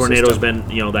 Support Like Tornado's system.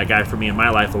 been, you know, that guy for me in my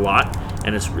life a lot,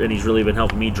 and he's really been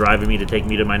helping me, driving me to take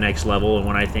me to my next level. And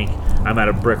when I think I'm at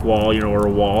a brick wall, you know, or a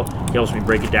wall, he helps me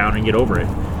break it down and get over it.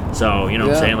 So, you know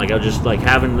what I'm Yeah. saying? Like, I just like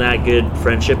having that good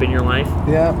friendship in your life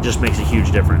Yeah. just makes a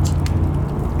huge difference.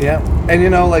 Yeah, and you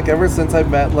know, like ever since I've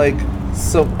met,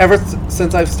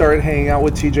 since I've started hanging out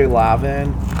with TJ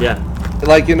Lavin, Yeah.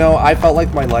 like, you know, I felt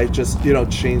like my life just, you know,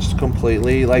 changed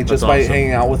completely, like just That's by awesome.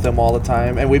 hanging out with him all the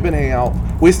time. And we've been hanging out,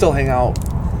 we still hang out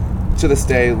to this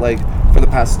day, like for the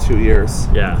past 2 years.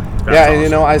 Yeah. That's Yeah, and you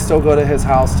awesome. know, I still go to his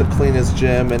house to clean his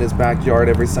gym and his backyard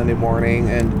every Sunday morning,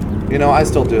 and you know, I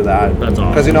still do that. That's awesome.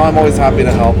 Because you know, I'm always happy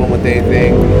to help him with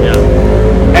anything. Yeah.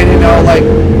 And you know, like,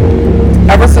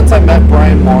 ever since I met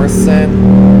Brian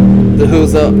Morrison,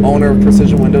 who's the owner of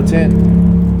Precision Window Tint,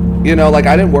 you know, like,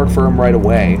 I didn't work for him right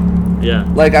away. Yeah.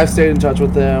 Like, I've stayed in touch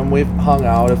with him. We've hung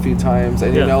out a few times,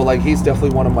 and you Yeah. know, like, he's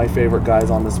definitely one of my favorite guys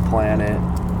on this planet.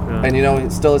 Yeah. And you know,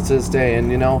 still to this day,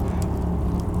 and you know,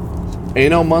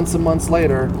 months and months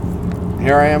later,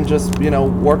 here I am just, you know,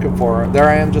 working for him. There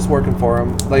I am just working for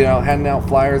him, like, you know, handing out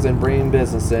flyers and bringing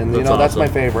business in. You That's know, that's my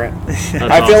awesome. favorite. That's I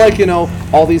feel awesome. like, you know,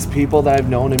 all these people that I've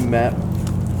known and met,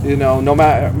 you know, no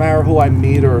matter who I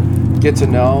meet or get to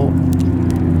know,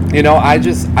 you know, I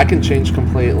can change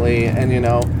completely, and you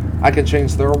know, I can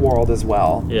change their world as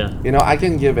well. Yeah. You know, I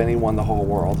can give anyone the whole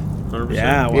world. 100%.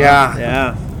 Yeah, wow,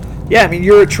 Yeah. yeah. I mean,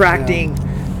 you're attracting,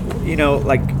 you know,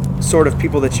 like sort of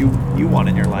people that you want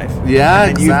in your life. Yeah,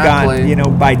 and you've exactly. got, you know,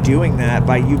 by doing that,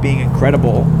 by you being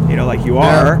incredible, you know, like you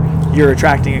Yeah. are, you're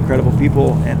attracting incredible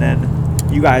people, and then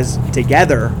you guys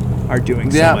together are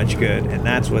doing so Yeah. much good, and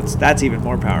that's even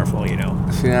more powerful, you know,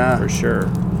 Yeah. for sure.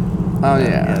 Oh Yeah,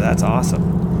 yeah. that's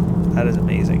awesome. That is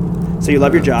amazing. So you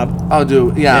love your job. Oh,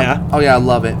 dude. Yeah. Yeah. Oh yeah, I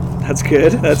love it. That's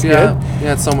good. That's Yeah. good.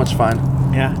 Yeah, it's so much fun.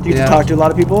 Yeah. Do you get Yeah. to talk to a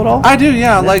lot of people at all? I do,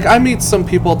 yeah. Like, I meet some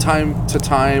people time to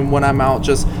time when I'm out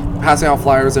just passing out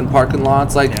flyers in parking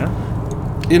lots. Like, Yeah.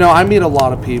 you know, I meet a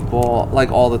lot of people,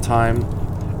 like, all the time.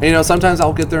 And, you know, sometimes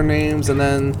I'll get their names, and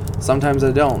then sometimes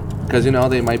I don't. Because, you know,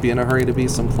 they might be in a hurry to be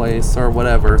someplace or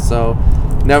whatever. So,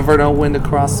 never know when to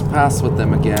cross paths with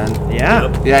them again. Yeah.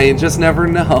 Yep. Yeah, you just never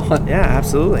know. Yeah,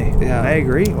 absolutely. Yeah. I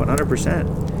agree 100%.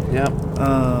 Yep.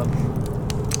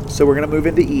 So we're going to move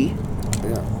into E.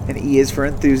 Yeah. And E is for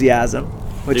enthusiasm,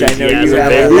 which I know you Enthusiasm,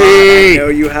 have a baby. lot. I know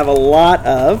you have a lot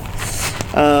of.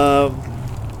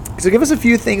 So give us a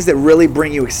few things that really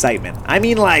bring you excitement. I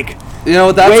mean, like, You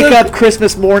know, that's wake a- up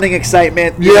Christmas morning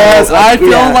excitement. you Yes, know, like, I feel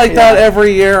yeah, like yeah. that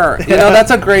every year. You know, that's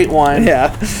a great one.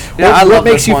 Yeah. Yeah, I what love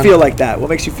makes this you one. feel like that?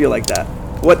 What makes you feel like that?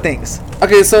 What things?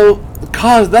 Okay, so,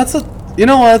 God, that's a... You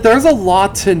know what? There's a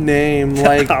lot to name.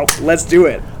 Like, Let's do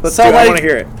it. Let's So, do it. I like- want to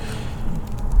hear it.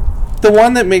 the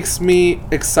one that makes me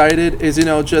excited is, you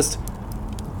know, just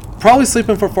probably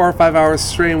sleeping for 4 or 5 hours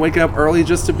straight and waking up early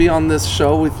just to be on this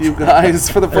show with you guys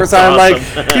for the first That's time.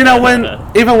 awesome. Like, you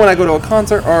know, even when I go to a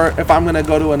concert, or if I'm going to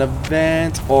go to an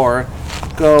event, or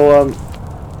go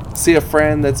see a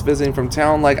friend that's visiting from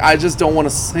town, like, I just don't want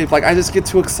to sleep. Like, I just get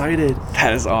too excited.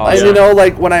 That is And awesome. you know,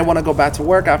 like, when I want to go back to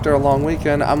work after a long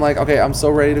weekend, I'm like, okay, I'm so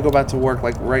ready to go back to work,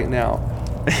 like, right now.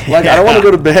 Like, I don't want to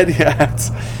go to bed yet.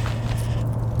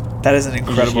 That is an You just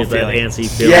incredible get that feeling. antsy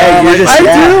feeling. Yeah, you're just- I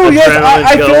yeah. do, yes, Adrenaline's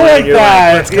I feel going, like you're like,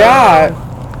 that. let's go.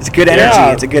 Yeah. It's good energy.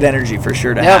 Yeah. It's a good energy for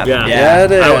sure to Yeah. have. Yeah. Yeah,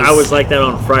 it is. I was like that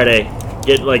on Friday.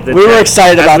 Get like the We were text-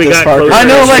 excited as about we this, got Parker. closer I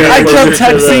know, and like, I closer kept to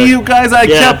texting the- you guys. I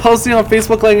Yeah. kept posting on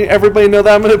Facebook, letting everybody know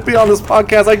that I'm going to be on this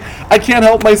podcast. Like, I can't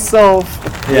help myself.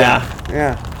 Yeah.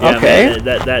 Yeah. Yeah, Okay.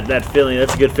 man, that feeling,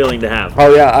 that's a good feeling to have.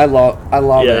 Oh yeah, I love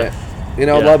Yeah. it. You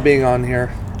know, I Yeah. love being on here.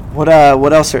 What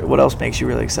else makes you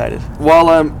really excited?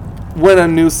 Well, when a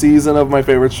new season of my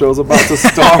favorite show's about to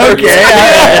start. All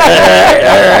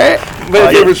right.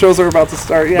 My favorite shows are about to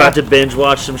start. Yeah. About to binge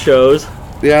watch some shows.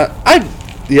 Yeah,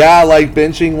 like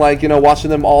binging, like, you know, watching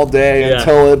them all day Yeah.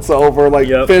 until it's over, like,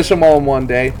 Yep. finish them all in one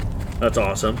day. That's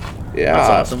awesome. Yeah. That's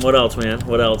awesome. What else, man?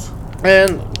 What else?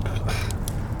 And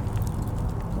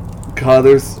God,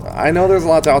 I know there's a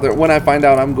lot out there. When I find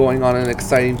out I'm going on an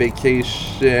exciting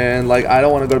vacation, like, I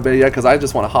don't want to go to bed yet because I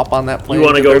just want to hop on that plane. You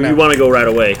want to and get go? there You now. want to go right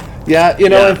away? Yeah, you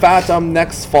know, Yeah. in fact,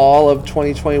 next fall of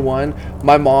 2021,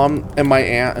 my mom and my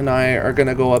aunt and I are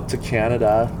gonna go up to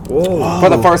Canada Whoa. for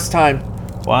the first time.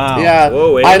 Wow. Yeah,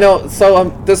 Whoa, wait. I know.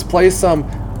 So this place in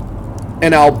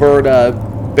Alberta,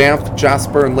 Banff,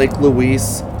 Jasper, and Lake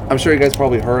Louise. I'm sure you guys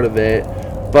probably heard of it,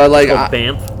 but like Oh,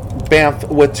 Banff. Banff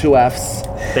with 2 F's.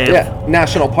 Banff. Yeah,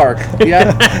 National Park.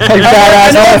 Yeah,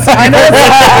 I know.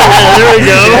 There we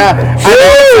go. Yeah, I know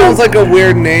it sounds like a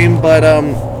weird name, but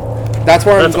that's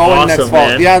where That's I'm going awesome, next fall.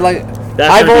 man. Yeah, like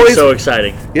That's I've gonna always be so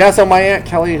exciting. Yeah, so my Aunt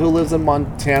Kelly, who lives in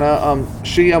Montana,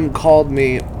 she called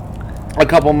me a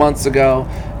couple months ago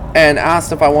and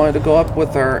asked if I wanted to go up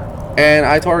with her, and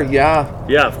I told her yeah.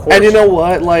 Yeah, of course. And you know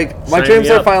what? Like, my Sign dreams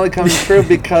me are up. finally coming true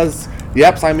because,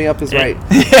 yep, sign me up is right.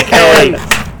 Kelly.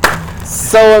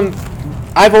 So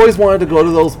I've always wanted to go to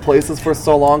those places for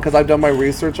so long because I've done my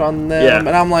research on them, Yeah. and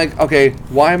I'm like, okay,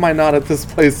 why am I not at this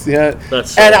place yet?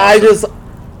 That's so and I awesome. just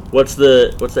What's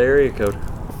the area code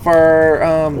for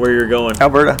where you're going?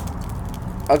 Alberta.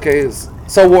 okay,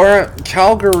 so we're at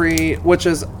Calgary, which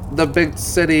is the big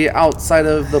city outside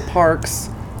of the parks.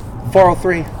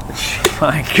 403.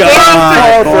 My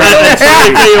God. I'm sorry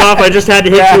to cut you off. I just had to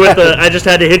hit you with I just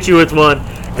had to hit you with one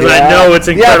because I know it's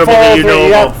incredible that you know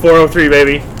about 403,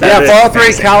 baby. Yeah,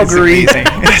 403 Calgary.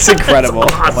 That's incredible.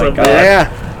 Awesome, oh my God. man.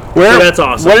 Yeah. Where, That's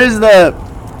awesome. What is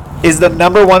the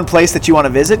number one place that you want to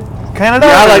visit? Canada?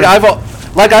 Yeah,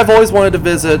 I've always wanted to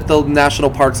visit the national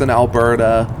parks in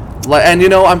Alberta. And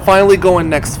I'm finally going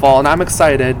next fall, and I'm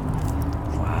excited.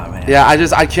 Wow, man. Yeah,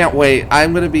 I can't wait.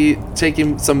 I'm gonna be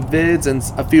taking some vids and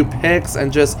a few pics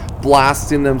and just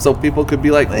blasting them so people could be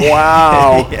like,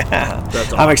 "Wow." Yeah. That's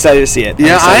awesome. I'm excited to see it.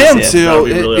 Yeah, I am too. That'll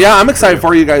be really I'm awesome excited for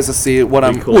for you guys to see what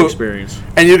I'm. cool experience.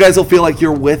 And you guys will feel like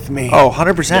you're with me. Oh,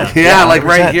 100%. yeah, like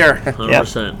right 100%. here.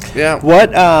 100%. Yeah. What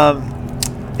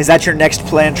is that your next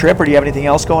planned trip, or do you have anything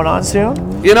else going on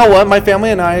soon? You know what? My family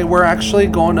and I, we're actually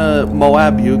going to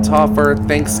Moab, Utah for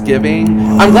Thanksgiving.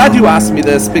 I'm glad you asked me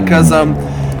this because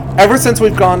ever since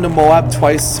we've gone to Moab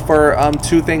twice for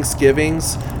 2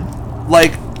 Thanksgivings,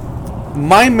 like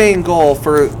my main goal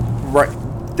for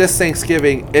this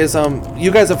Thanksgiving is you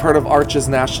guys have heard of Arches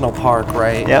National Park,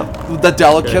 right? Yep. The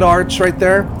Delicate Arch right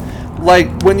there.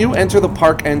 Like when you enter the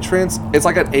park entrance, it's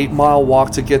like an 8-mile walk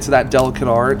to get to that Delicate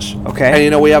Arch. Okay.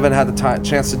 And we haven't had the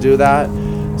chance to do that.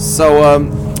 So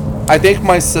I think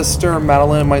my sister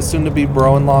Madeline and my soon-to-be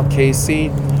bro-in-law Casey,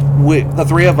 the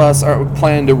 3 of us are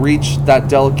planning to reach that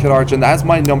Delicate Arch, and that's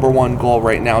my number 1 goal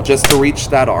right now, just to reach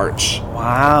that arch.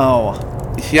 Wow.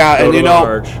 Yeah, Go and to the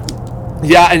arch.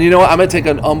 yeah, and what? I'm gonna take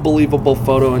an unbelievable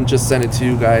photo and just send it to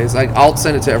you guys. Like I'll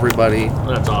send it to everybody.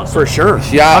 That's awesome. For sure.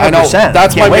 Yeah, I know. 100%.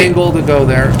 That's my Can't wait. main goal to go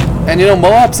there. And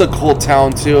Moab's a cool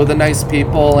town too. The nice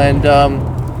people, and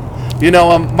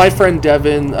my friend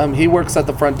Devin, he works at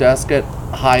the front desk at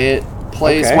Hyatt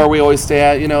Place Okay. where we always stay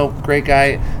at. Great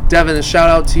guy. Devin, a shout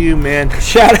out to you, man.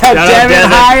 Shout out out Devin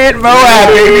Devin. Hyatt Moab,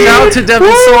 baby. Shout out to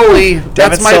Devin Soley.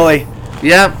 Devin Sully.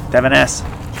 Yeah. Devin S.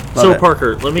 Love So it.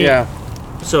 Parker, let me. Yeah.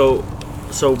 So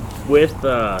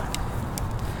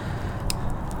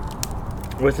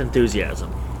with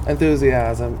enthusiasm.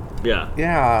 Enthusiasm. Yeah.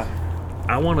 Yeah.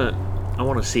 I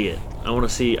wanna see it.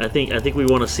 I think we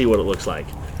want to see what it looks like.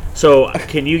 So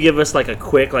can you give us like a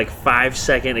quick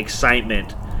 5-second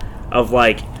excitement of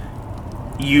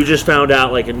you just found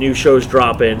out a new show's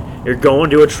dropping, you're going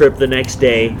to a trip the next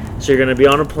day, so you're gonna be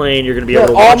on a plane, you're gonna be able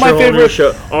to watch your whole new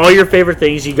show, all your favorite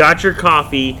things, you got your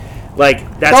coffee,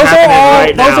 that's happening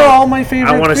right now. Those are all my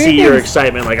favorite I want to things. see your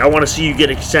excitement. I want to see you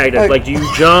get excited. Do you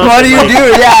jump? What do you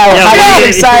do? Yeah, how do you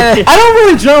get excited? I don't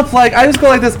really jump. I just go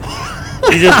like this.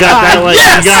 You just got that,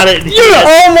 yes! you got it. Yeah.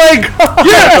 Oh my god!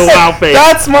 Yes! The wow face.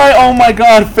 That's my oh my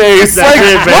god face. That's it,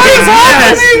 baby. What is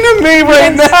happening to me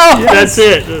right now? That's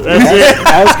it. That's it.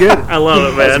 That was good. I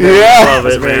love it, man. Yeah. I love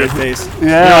it, Very man. good face.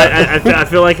 Yeah. I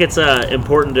feel like it's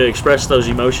important to express those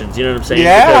emotions. You know what I'm saying?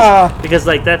 Yeah. Because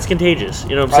that's contagious.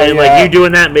 You know what I'm saying? yeah. You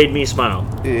doing that made me smile.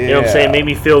 You know what I'm saying? Yeah. Made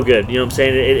me feel good. You know what I'm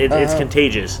saying? It's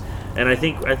contagious. And I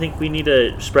think we need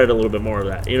to spread a little bit more of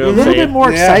that. You know A what I'm little saying? bit more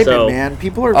Yeah. excitement, So- man.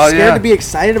 People are Oh, scared yeah. to be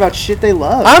excited about shit they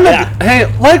love. Hey,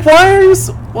 why are you?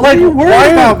 what are you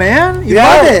worried about, man? You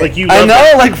love it. You I love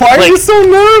know. it. Why are you so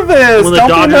nervous? When the Don't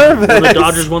Dodgers be nervous. when the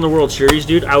Dodgers won the World Series,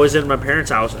 dude, I was in my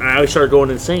parents' house and I started going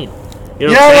insane. You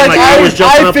know what I'm Yeah, saying? I was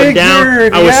jumping I up and down.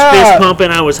 figured, I was yeah. fist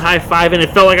pumping. I was high fiving.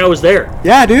 It felt like I was there.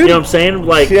 Yeah, dude. You know what I'm saying?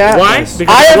 Yeah. Why? Yes.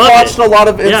 Because I have love watched it. a lot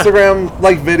of Yeah. Instagram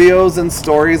videos and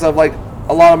stories of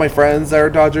a lot of my friends that are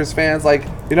Dodgers fans.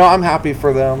 I'm happy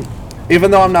for them,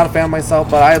 even though I'm not a fan myself.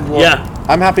 But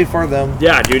I'm happy for them.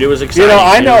 Yeah, dude, it was exciting.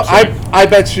 I know. what I'm saying? I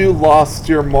bet you lost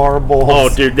your marbles. Oh,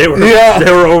 dude, they were Yeah.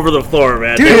 they were over the floor,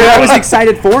 man. Dude, They were- I was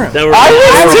excited for him. they were I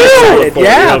over was the too! floor,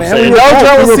 Yeah, you know what I'm man, saying? we No were both-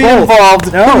 jealousy we were both-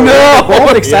 involved. No, we were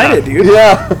both excited, dude.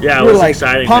 Yeah. Yeah, it We were was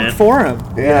exciting, pumped man. for him.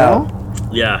 You Yeah. know?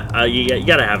 Yeah, you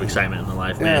got to have excitement in the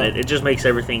life, man. Yeah. It just makes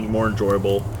everything more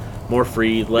enjoyable, more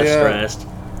free, less Yeah. stressed.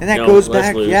 And that You know, goes less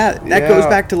back, loose. that goes Yeah.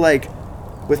 back to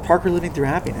with Parker Living Through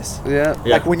Happiness. Yeah.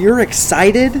 Yeah. Like when you're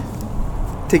excited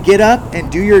to get up and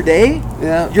do your day,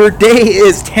 Yeah. your day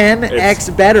is 10x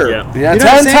better. yeah. Yeah. You know what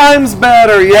 10 I'm saying? times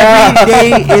better. Yeah. Every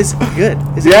day is good.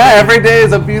 Isn't Yeah. it? Every day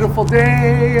is a beautiful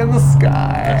day in the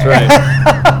sky. That's right.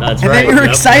 That's And right. then you're Yep.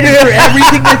 excited for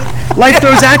everything that life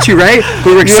throws at you, right?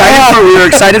 We were excited Yeah. we were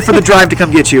excited for the drive to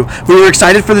come get you. We were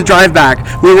excited for the drive back.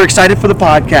 We were excited for the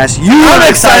podcast. You I'm were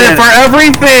excited for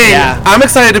everything. Yeah. I'm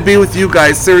excited to be with you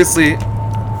guys. Seriously.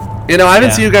 You know, I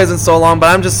haven't seen you guys in so long, but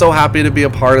I'm just so happy to be a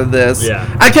part of this. Yeah.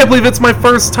 I can't believe it's my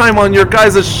first time on your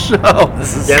guys' show.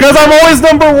 is Because I'm always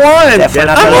number one. Definitely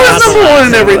not I'm the always last. number one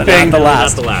in Definitely everything. not the Not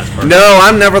last. the last part. No,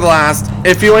 I'm never the last.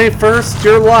 If you ain't first,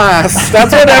 you're last.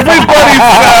 That's what everybody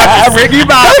says. Ricky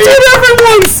Bobby. That's what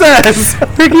everyone says.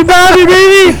 Ricky Bobby,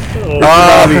 baby.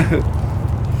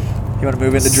 You want to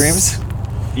move into dreams?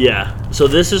 Yeah. So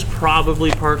this is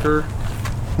probably, Parker,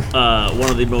 one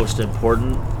of the most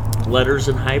important letters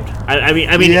in Hyped. I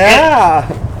mean, Yeah.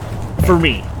 for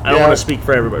me. I don't Yeah. want to speak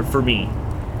for everybody. For me.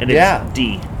 And it's Yeah.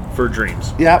 D for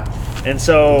dreams. Yep. And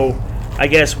so, I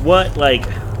guess what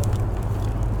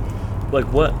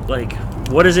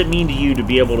does it mean to you to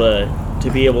be able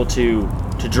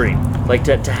to dream? Like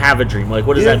to have a dream? Like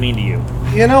what does Yeah. that mean to you?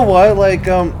 You know what? Like,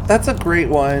 that's a great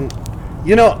one.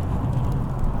 You know,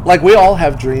 like we all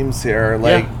have dreams here.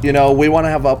 Like, Yeah. you know, we want to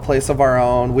have a place of our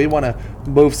own. We want to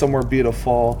move somewhere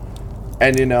beautiful,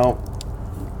 and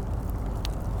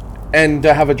and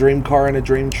to have a dream car and a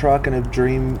dream truck and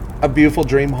a beautiful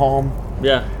dream home.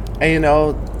 Yeah. And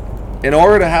in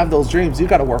order to have those dreams, you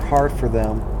got to work hard for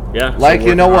them. Yeah. Like, so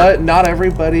you know working hard. what? Not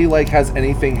everybody like has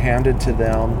anything handed to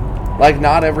them. Like,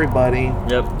 not everybody.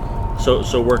 Yep.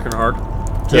 So working hard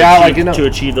to Yeah, achieve, like, you know- to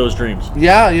achieve those dreams.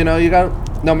 Yeah, you know, you got,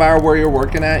 no matter where you're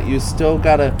working at, you still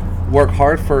got to work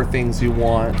hard for things you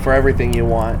want, for everything you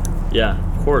want. Yeah,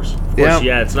 of course. Of Yeah. course,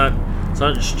 yeah, it's not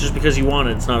just because you want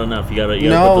it, it's not enough. You gotta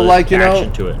No, put the like, you know,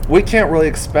 action to it. we can't really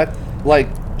expect, like,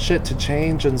 shit to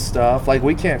change and stuff. Like,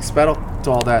 we can't expect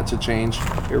all that to change.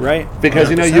 You're right. Because,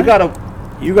 you know, 100%. you got to,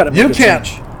 You got to.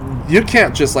 you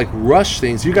can't just, like, rush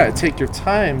things. You got to take your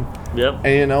time Yep.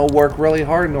 and, you know, work really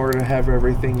hard in order to have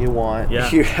everything you want. Yeah.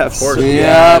 You have of course. so,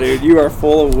 Yeah. dude. You are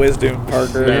full of wisdom,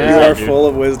 Parker. Yeah, you are dude. full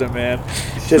of wisdom, man.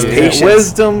 Just Yeah. patience.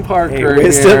 Wisdom Parker. Hey,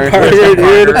 wisdom here. Parker, Wisdom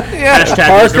dude. Parker. Yeah.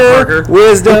 Hashtag Wisdom Parker.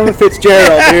 Wisdom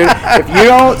Fitzgerald, dude. If you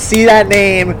don't see that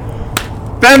name,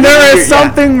 Then there is Yeah.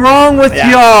 something wrong with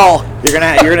Yeah. y'all. you're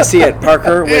gonna see it.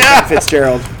 Parker Wisdom Yeah.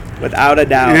 Fitzgerald, without a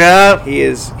doubt. Yeah. He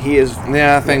is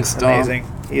Yeah, thanks, Dom. amazing.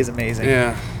 He is amazing.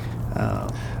 Yeah.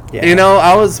 Yeah. You know,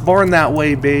 I was born that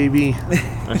way, baby.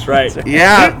 That's right.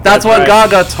 Yeah, that's what right.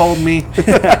 Gaga told me.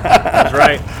 That's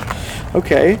right.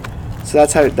 Okay. So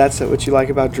that's what you like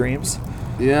about dreams.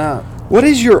 Yeah. What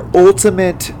is your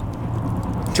ultimate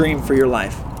dream for your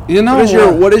life? You know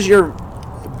What is your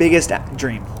biggest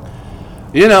dream?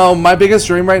 You know, my biggest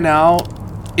dream right now,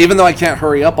 even though I can't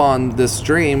hurry up on this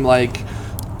dream, like,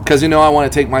 because, you know, I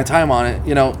want to take my time on it,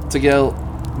 you know, to get a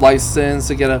license,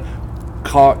 to get a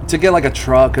car, to get, like, a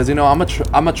truck, because, you know, I'm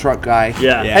a truck guy.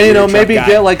 Yeah. Yeah. And, you you're know, a truck maybe guy.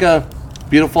 get, like, a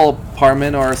beautiful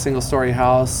apartment or a single-story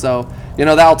house, so, you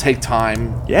know, that'll take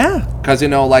time, Yeah. because, you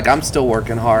know, like, I'm still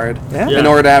working hard Yeah. Yeah. in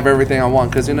order to have everything I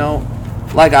want, because, you know,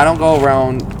 like, I don't go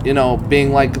around, you know,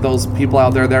 being like those people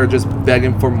out there that are just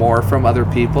begging for more from other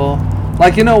people.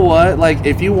 Like, you know what? Like,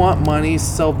 if you want money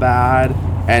so bad,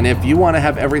 and if you want to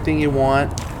have everything you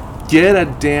want, get a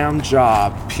damn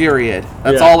job, period.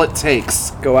 That's Yeah. all it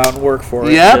takes. Go out and work for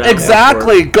it. Yep, Yeah,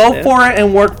 exactly. Go Yeah. for it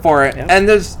and work for it. Yep. And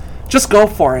just go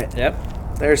for it. Yep.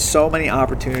 There's so many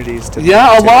opportunities to.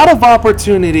 Yeah, a lot of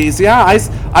opportunities. Yeah, I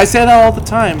say that all the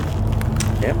time.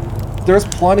 Yep. There's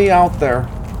plenty out there.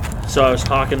 So I was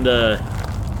talking to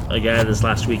a guy this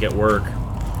last week at work,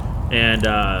 and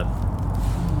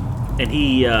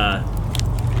he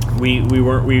we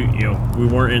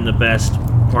weren't in the best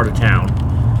part of town,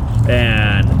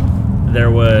 and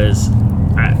there was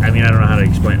I mean, I don't know how to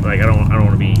explain, like I don't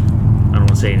want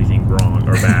to say anything wrong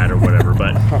or bad or whatever,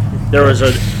 but there was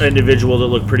an individual that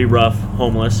looked pretty rough,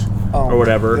 homeless or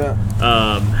whatever,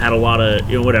 had a lot of,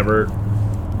 you know, whatever,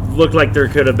 looked like there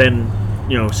could have been,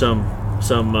 you know, some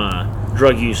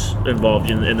drug use involved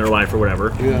in their life or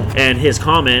whatever. Yeah. And his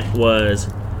comment was,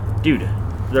 dude,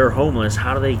 they're homeless,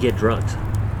 how do they get drugs?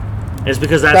 And it's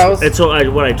because That that's was- and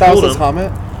so what I That told was his him.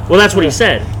 comment. Well, that's what he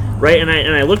said, right? And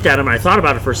I looked at him, and I thought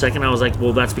about it for a second. I was like,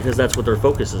 well, that's because that's what their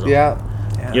focus is on. Yeah.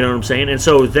 You know what I'm saying? And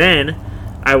so then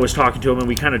I was talking to him, and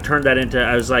we kind of turned that into,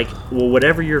 I was like, well,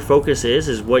 whatever your focus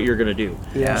is what you're going to do.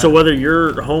 Yeah. So whether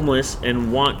you're homeless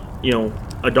and want, you know,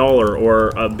 $1 or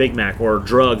a Big Mac or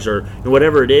drugs or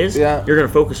whatever it is, Yeah. you're going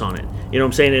to focus on it. You know what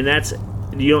I'm saying? And that's,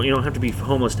 you don't have to be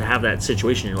homeless to have that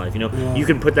situation in your life. You know, Yeah. you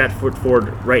can put that foot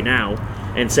forward right now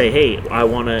and say, hey, I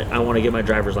want to get my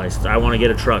driver's license. I want to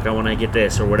get a truck. I want to get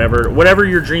this or whatever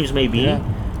your dreams may be. Yeah.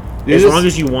 As long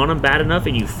as you want them bad enough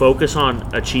and you focus on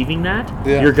achieving that,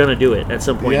 Yeah. you're going to do it at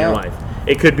some point in your Yeah. life.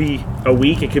 It could be a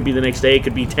week, it could be the next day, it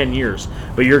could be 10 years.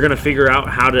 But you're going to figure out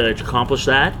how to accomplish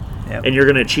that, Yep. and you're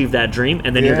going to achieve that dream,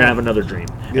 and then you're Yeah. going to have another dream.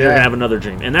 And you're Yeah. going to have another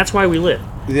dream. And that's why we live.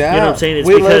 Yeah. You know what I'm saying? It's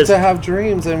we because live to have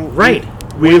dreams, and Right.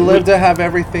 We live to have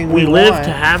everything we live want.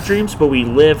 to have dreams, but we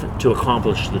live to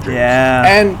accomplish the dreams. Yeah.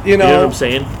 And You know what I'm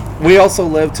saying? we also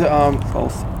live to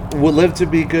Both. we live to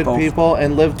be good Both. people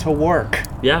and live to work.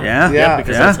 Yeah. Yeah. Yeah.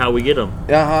 Because Yeah. that's how we get them.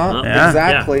 Uh-huh. Yeah.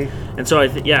 Exactly. And so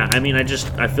I mean,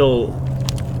 I feel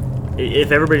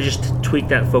if everybody just tweaked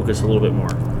that focus a little bit more,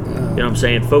 you know what I'm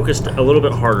saying? Focused a little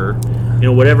bit harder, you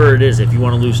know, whatever it is. If you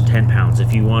want to lose 10 pounds,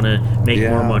 if you want to make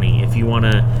more money, if you want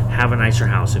to have a nicer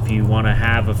house, if you want to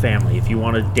have a family, if you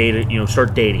want to date, you know,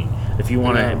 start dating, if you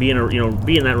want to be in a, you know,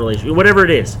 be in that relationship, whatever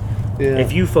it is. Yeah.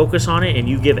 If you focus on it and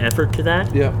you give effort to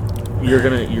that, Yep. you're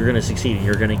gonna succeed, and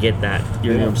you're gonna get that.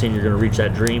 You know what I'm saying? You're gonna reach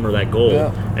that dream or that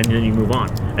goal, and then you move on,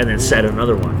 and then set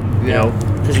another one. You know,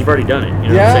 because you've already done it.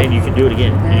 You know what I'm saying? You can do it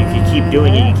again, and you can keep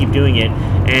doing it. You keep doing it,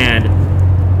 and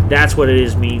that's what it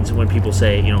is means when people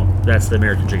say, you know, that's the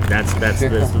American dream.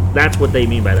 That's what they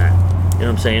mean by that. You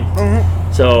know what I'm saying?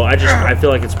 So I feel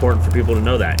like it's important for people to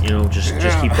know that. You know, just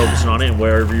keep focusing on it, and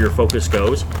wherever your focus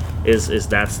goes, is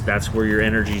that's where your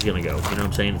energy is gonna go. You know what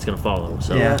I'm saying? It's gonna follow.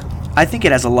 So Yeah. I think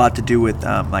it has a lot to do with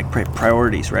like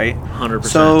priorities, right? 100%.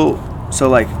 So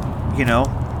like, you know,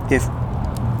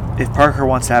 if Parker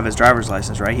wants to have his driver's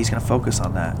license, right, he's going to focus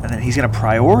on that, and then he's going to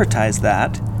prioritize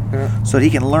that so that he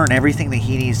can learn everything that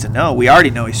he needs to know. We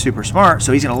already know he's super smart,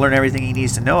 so he's going to learn everything he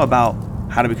needs to know about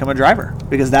how to become a driver,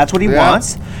 because that's what he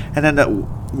wants. And then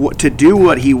to do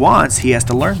what he wants, he has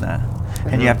to learn that,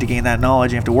 and you have to gain that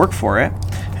knowledge. You have to work for it,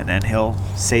 and then he'll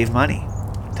save money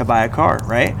to buy a car,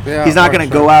 right? Yeah, he's not going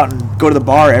to go out and go to the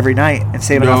bar every night and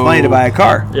save enough money to buy a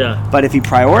car. Yeah. But if he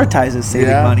prioritizes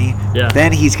saving money, Yeah.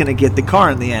 then he's going to get the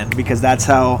car in the end, because that's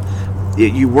how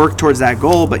you work towards that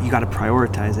goal, but you got to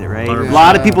prioritize it, right? 100%. A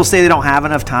lot of people say they don't have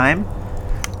enough time.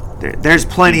 There's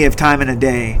plenty of time in a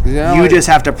day. Yeah, You like- just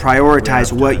have to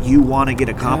prioritize what you want to get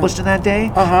accomplished in that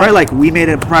day. Right? Like, we made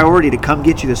a priority to come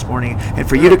get you this morning, and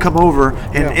for you to come over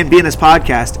and be in this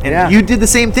podcast. And you did the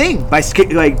same thing by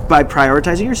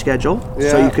prioritizing your schedule,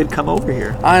 so you could come over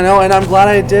here. I know, and I'm glad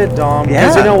I did, Dom.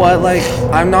 Because Yeah. you know what? Like,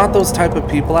 I'm not those type of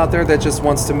people out there that just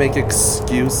wants to make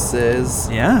excuses.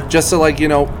 Yeah. Just to, like, you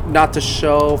know, not to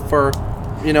show for,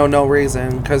 you know, no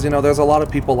reason. Because, you know, there's a lot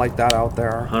of people like that out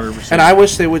there. 100%. And I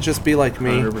wish they would just be like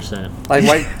me. 100%. Like,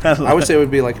 I wish they would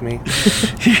be like me.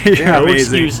 You're No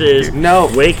amazing. excuses.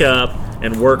 No. Wake up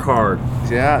and work hard.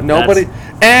 Yeah, nobody.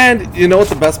 And you know what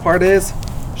the best part is?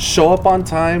 Show up on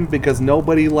time, because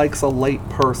nobody likes a late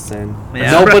person.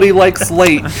 Yeah. Nobody likes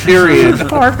late, period.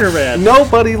 Parker, man.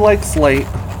 Nobody likes late.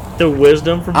 The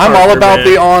wisdom from I'm Parker, all about man.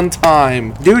 the on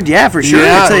time. Dude, yeah, for sure.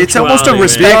 Yeah. It's almost a Punctuality, Be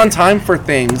respect. on time for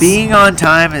things. Being on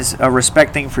time is a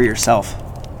respect thing for yourself.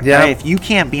 Yeah. Right? If you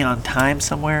can't be on time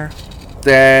somewhere,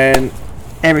 Then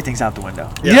everything's out the window.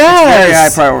 yes. Very high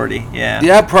priority. Yeah.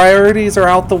 Yeah, priorities are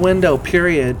out the window.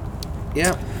 Period.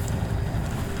 Yeah.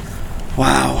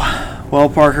 Wow. Well,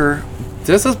 Parker,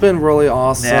 This has been really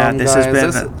awesome. yeah, this guys.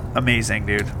 has been amazing,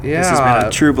 dude. This has Yeah. been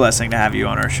a true blessing to have you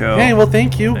on our show. Hey, well,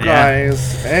 thank you Yeah.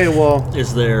 guys. Hey, well,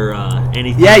 Is there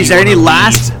anything? Yeah, you is there any wanna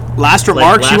last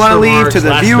remarks you last want to leave remarks, to the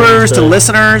last viewers, things to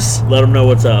listeners? Let them know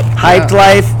what's up. Hyped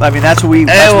Life. I mean, that's what we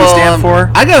stand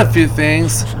for. I got a few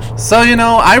things. So, you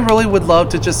know, I really would love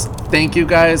to just thank you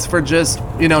guys for just,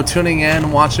 you know, tuning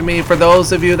in, watching me. For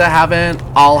those of you that haven't,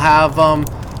 I'll have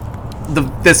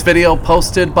this video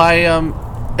posted by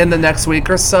in the next week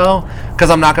or so, because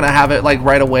I'm not gonna have it like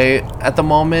right away at the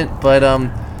moment. But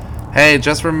hey,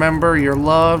 just remember, you're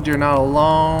loved, you're not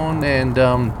alone,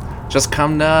 and just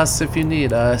come to us if you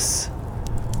need us.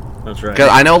 That's right. Because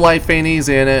I know life ain't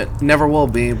easy, and it never will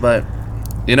be, but,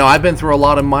 you know, I've been through a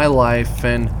lot in my life,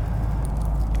 and,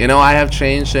 you know, I have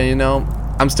changed, and, you know,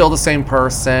 I'm still the same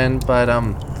person, but,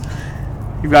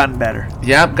 You've gotten better.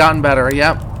 yep, gotten better,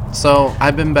 yep. So,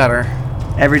 I've been better.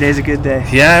 Every day's a good day.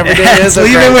 Yeah, every day Yes, is a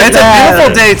leave great, it with it's that. a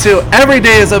beautiful day, too. Every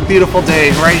day is a beautiful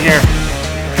day right here.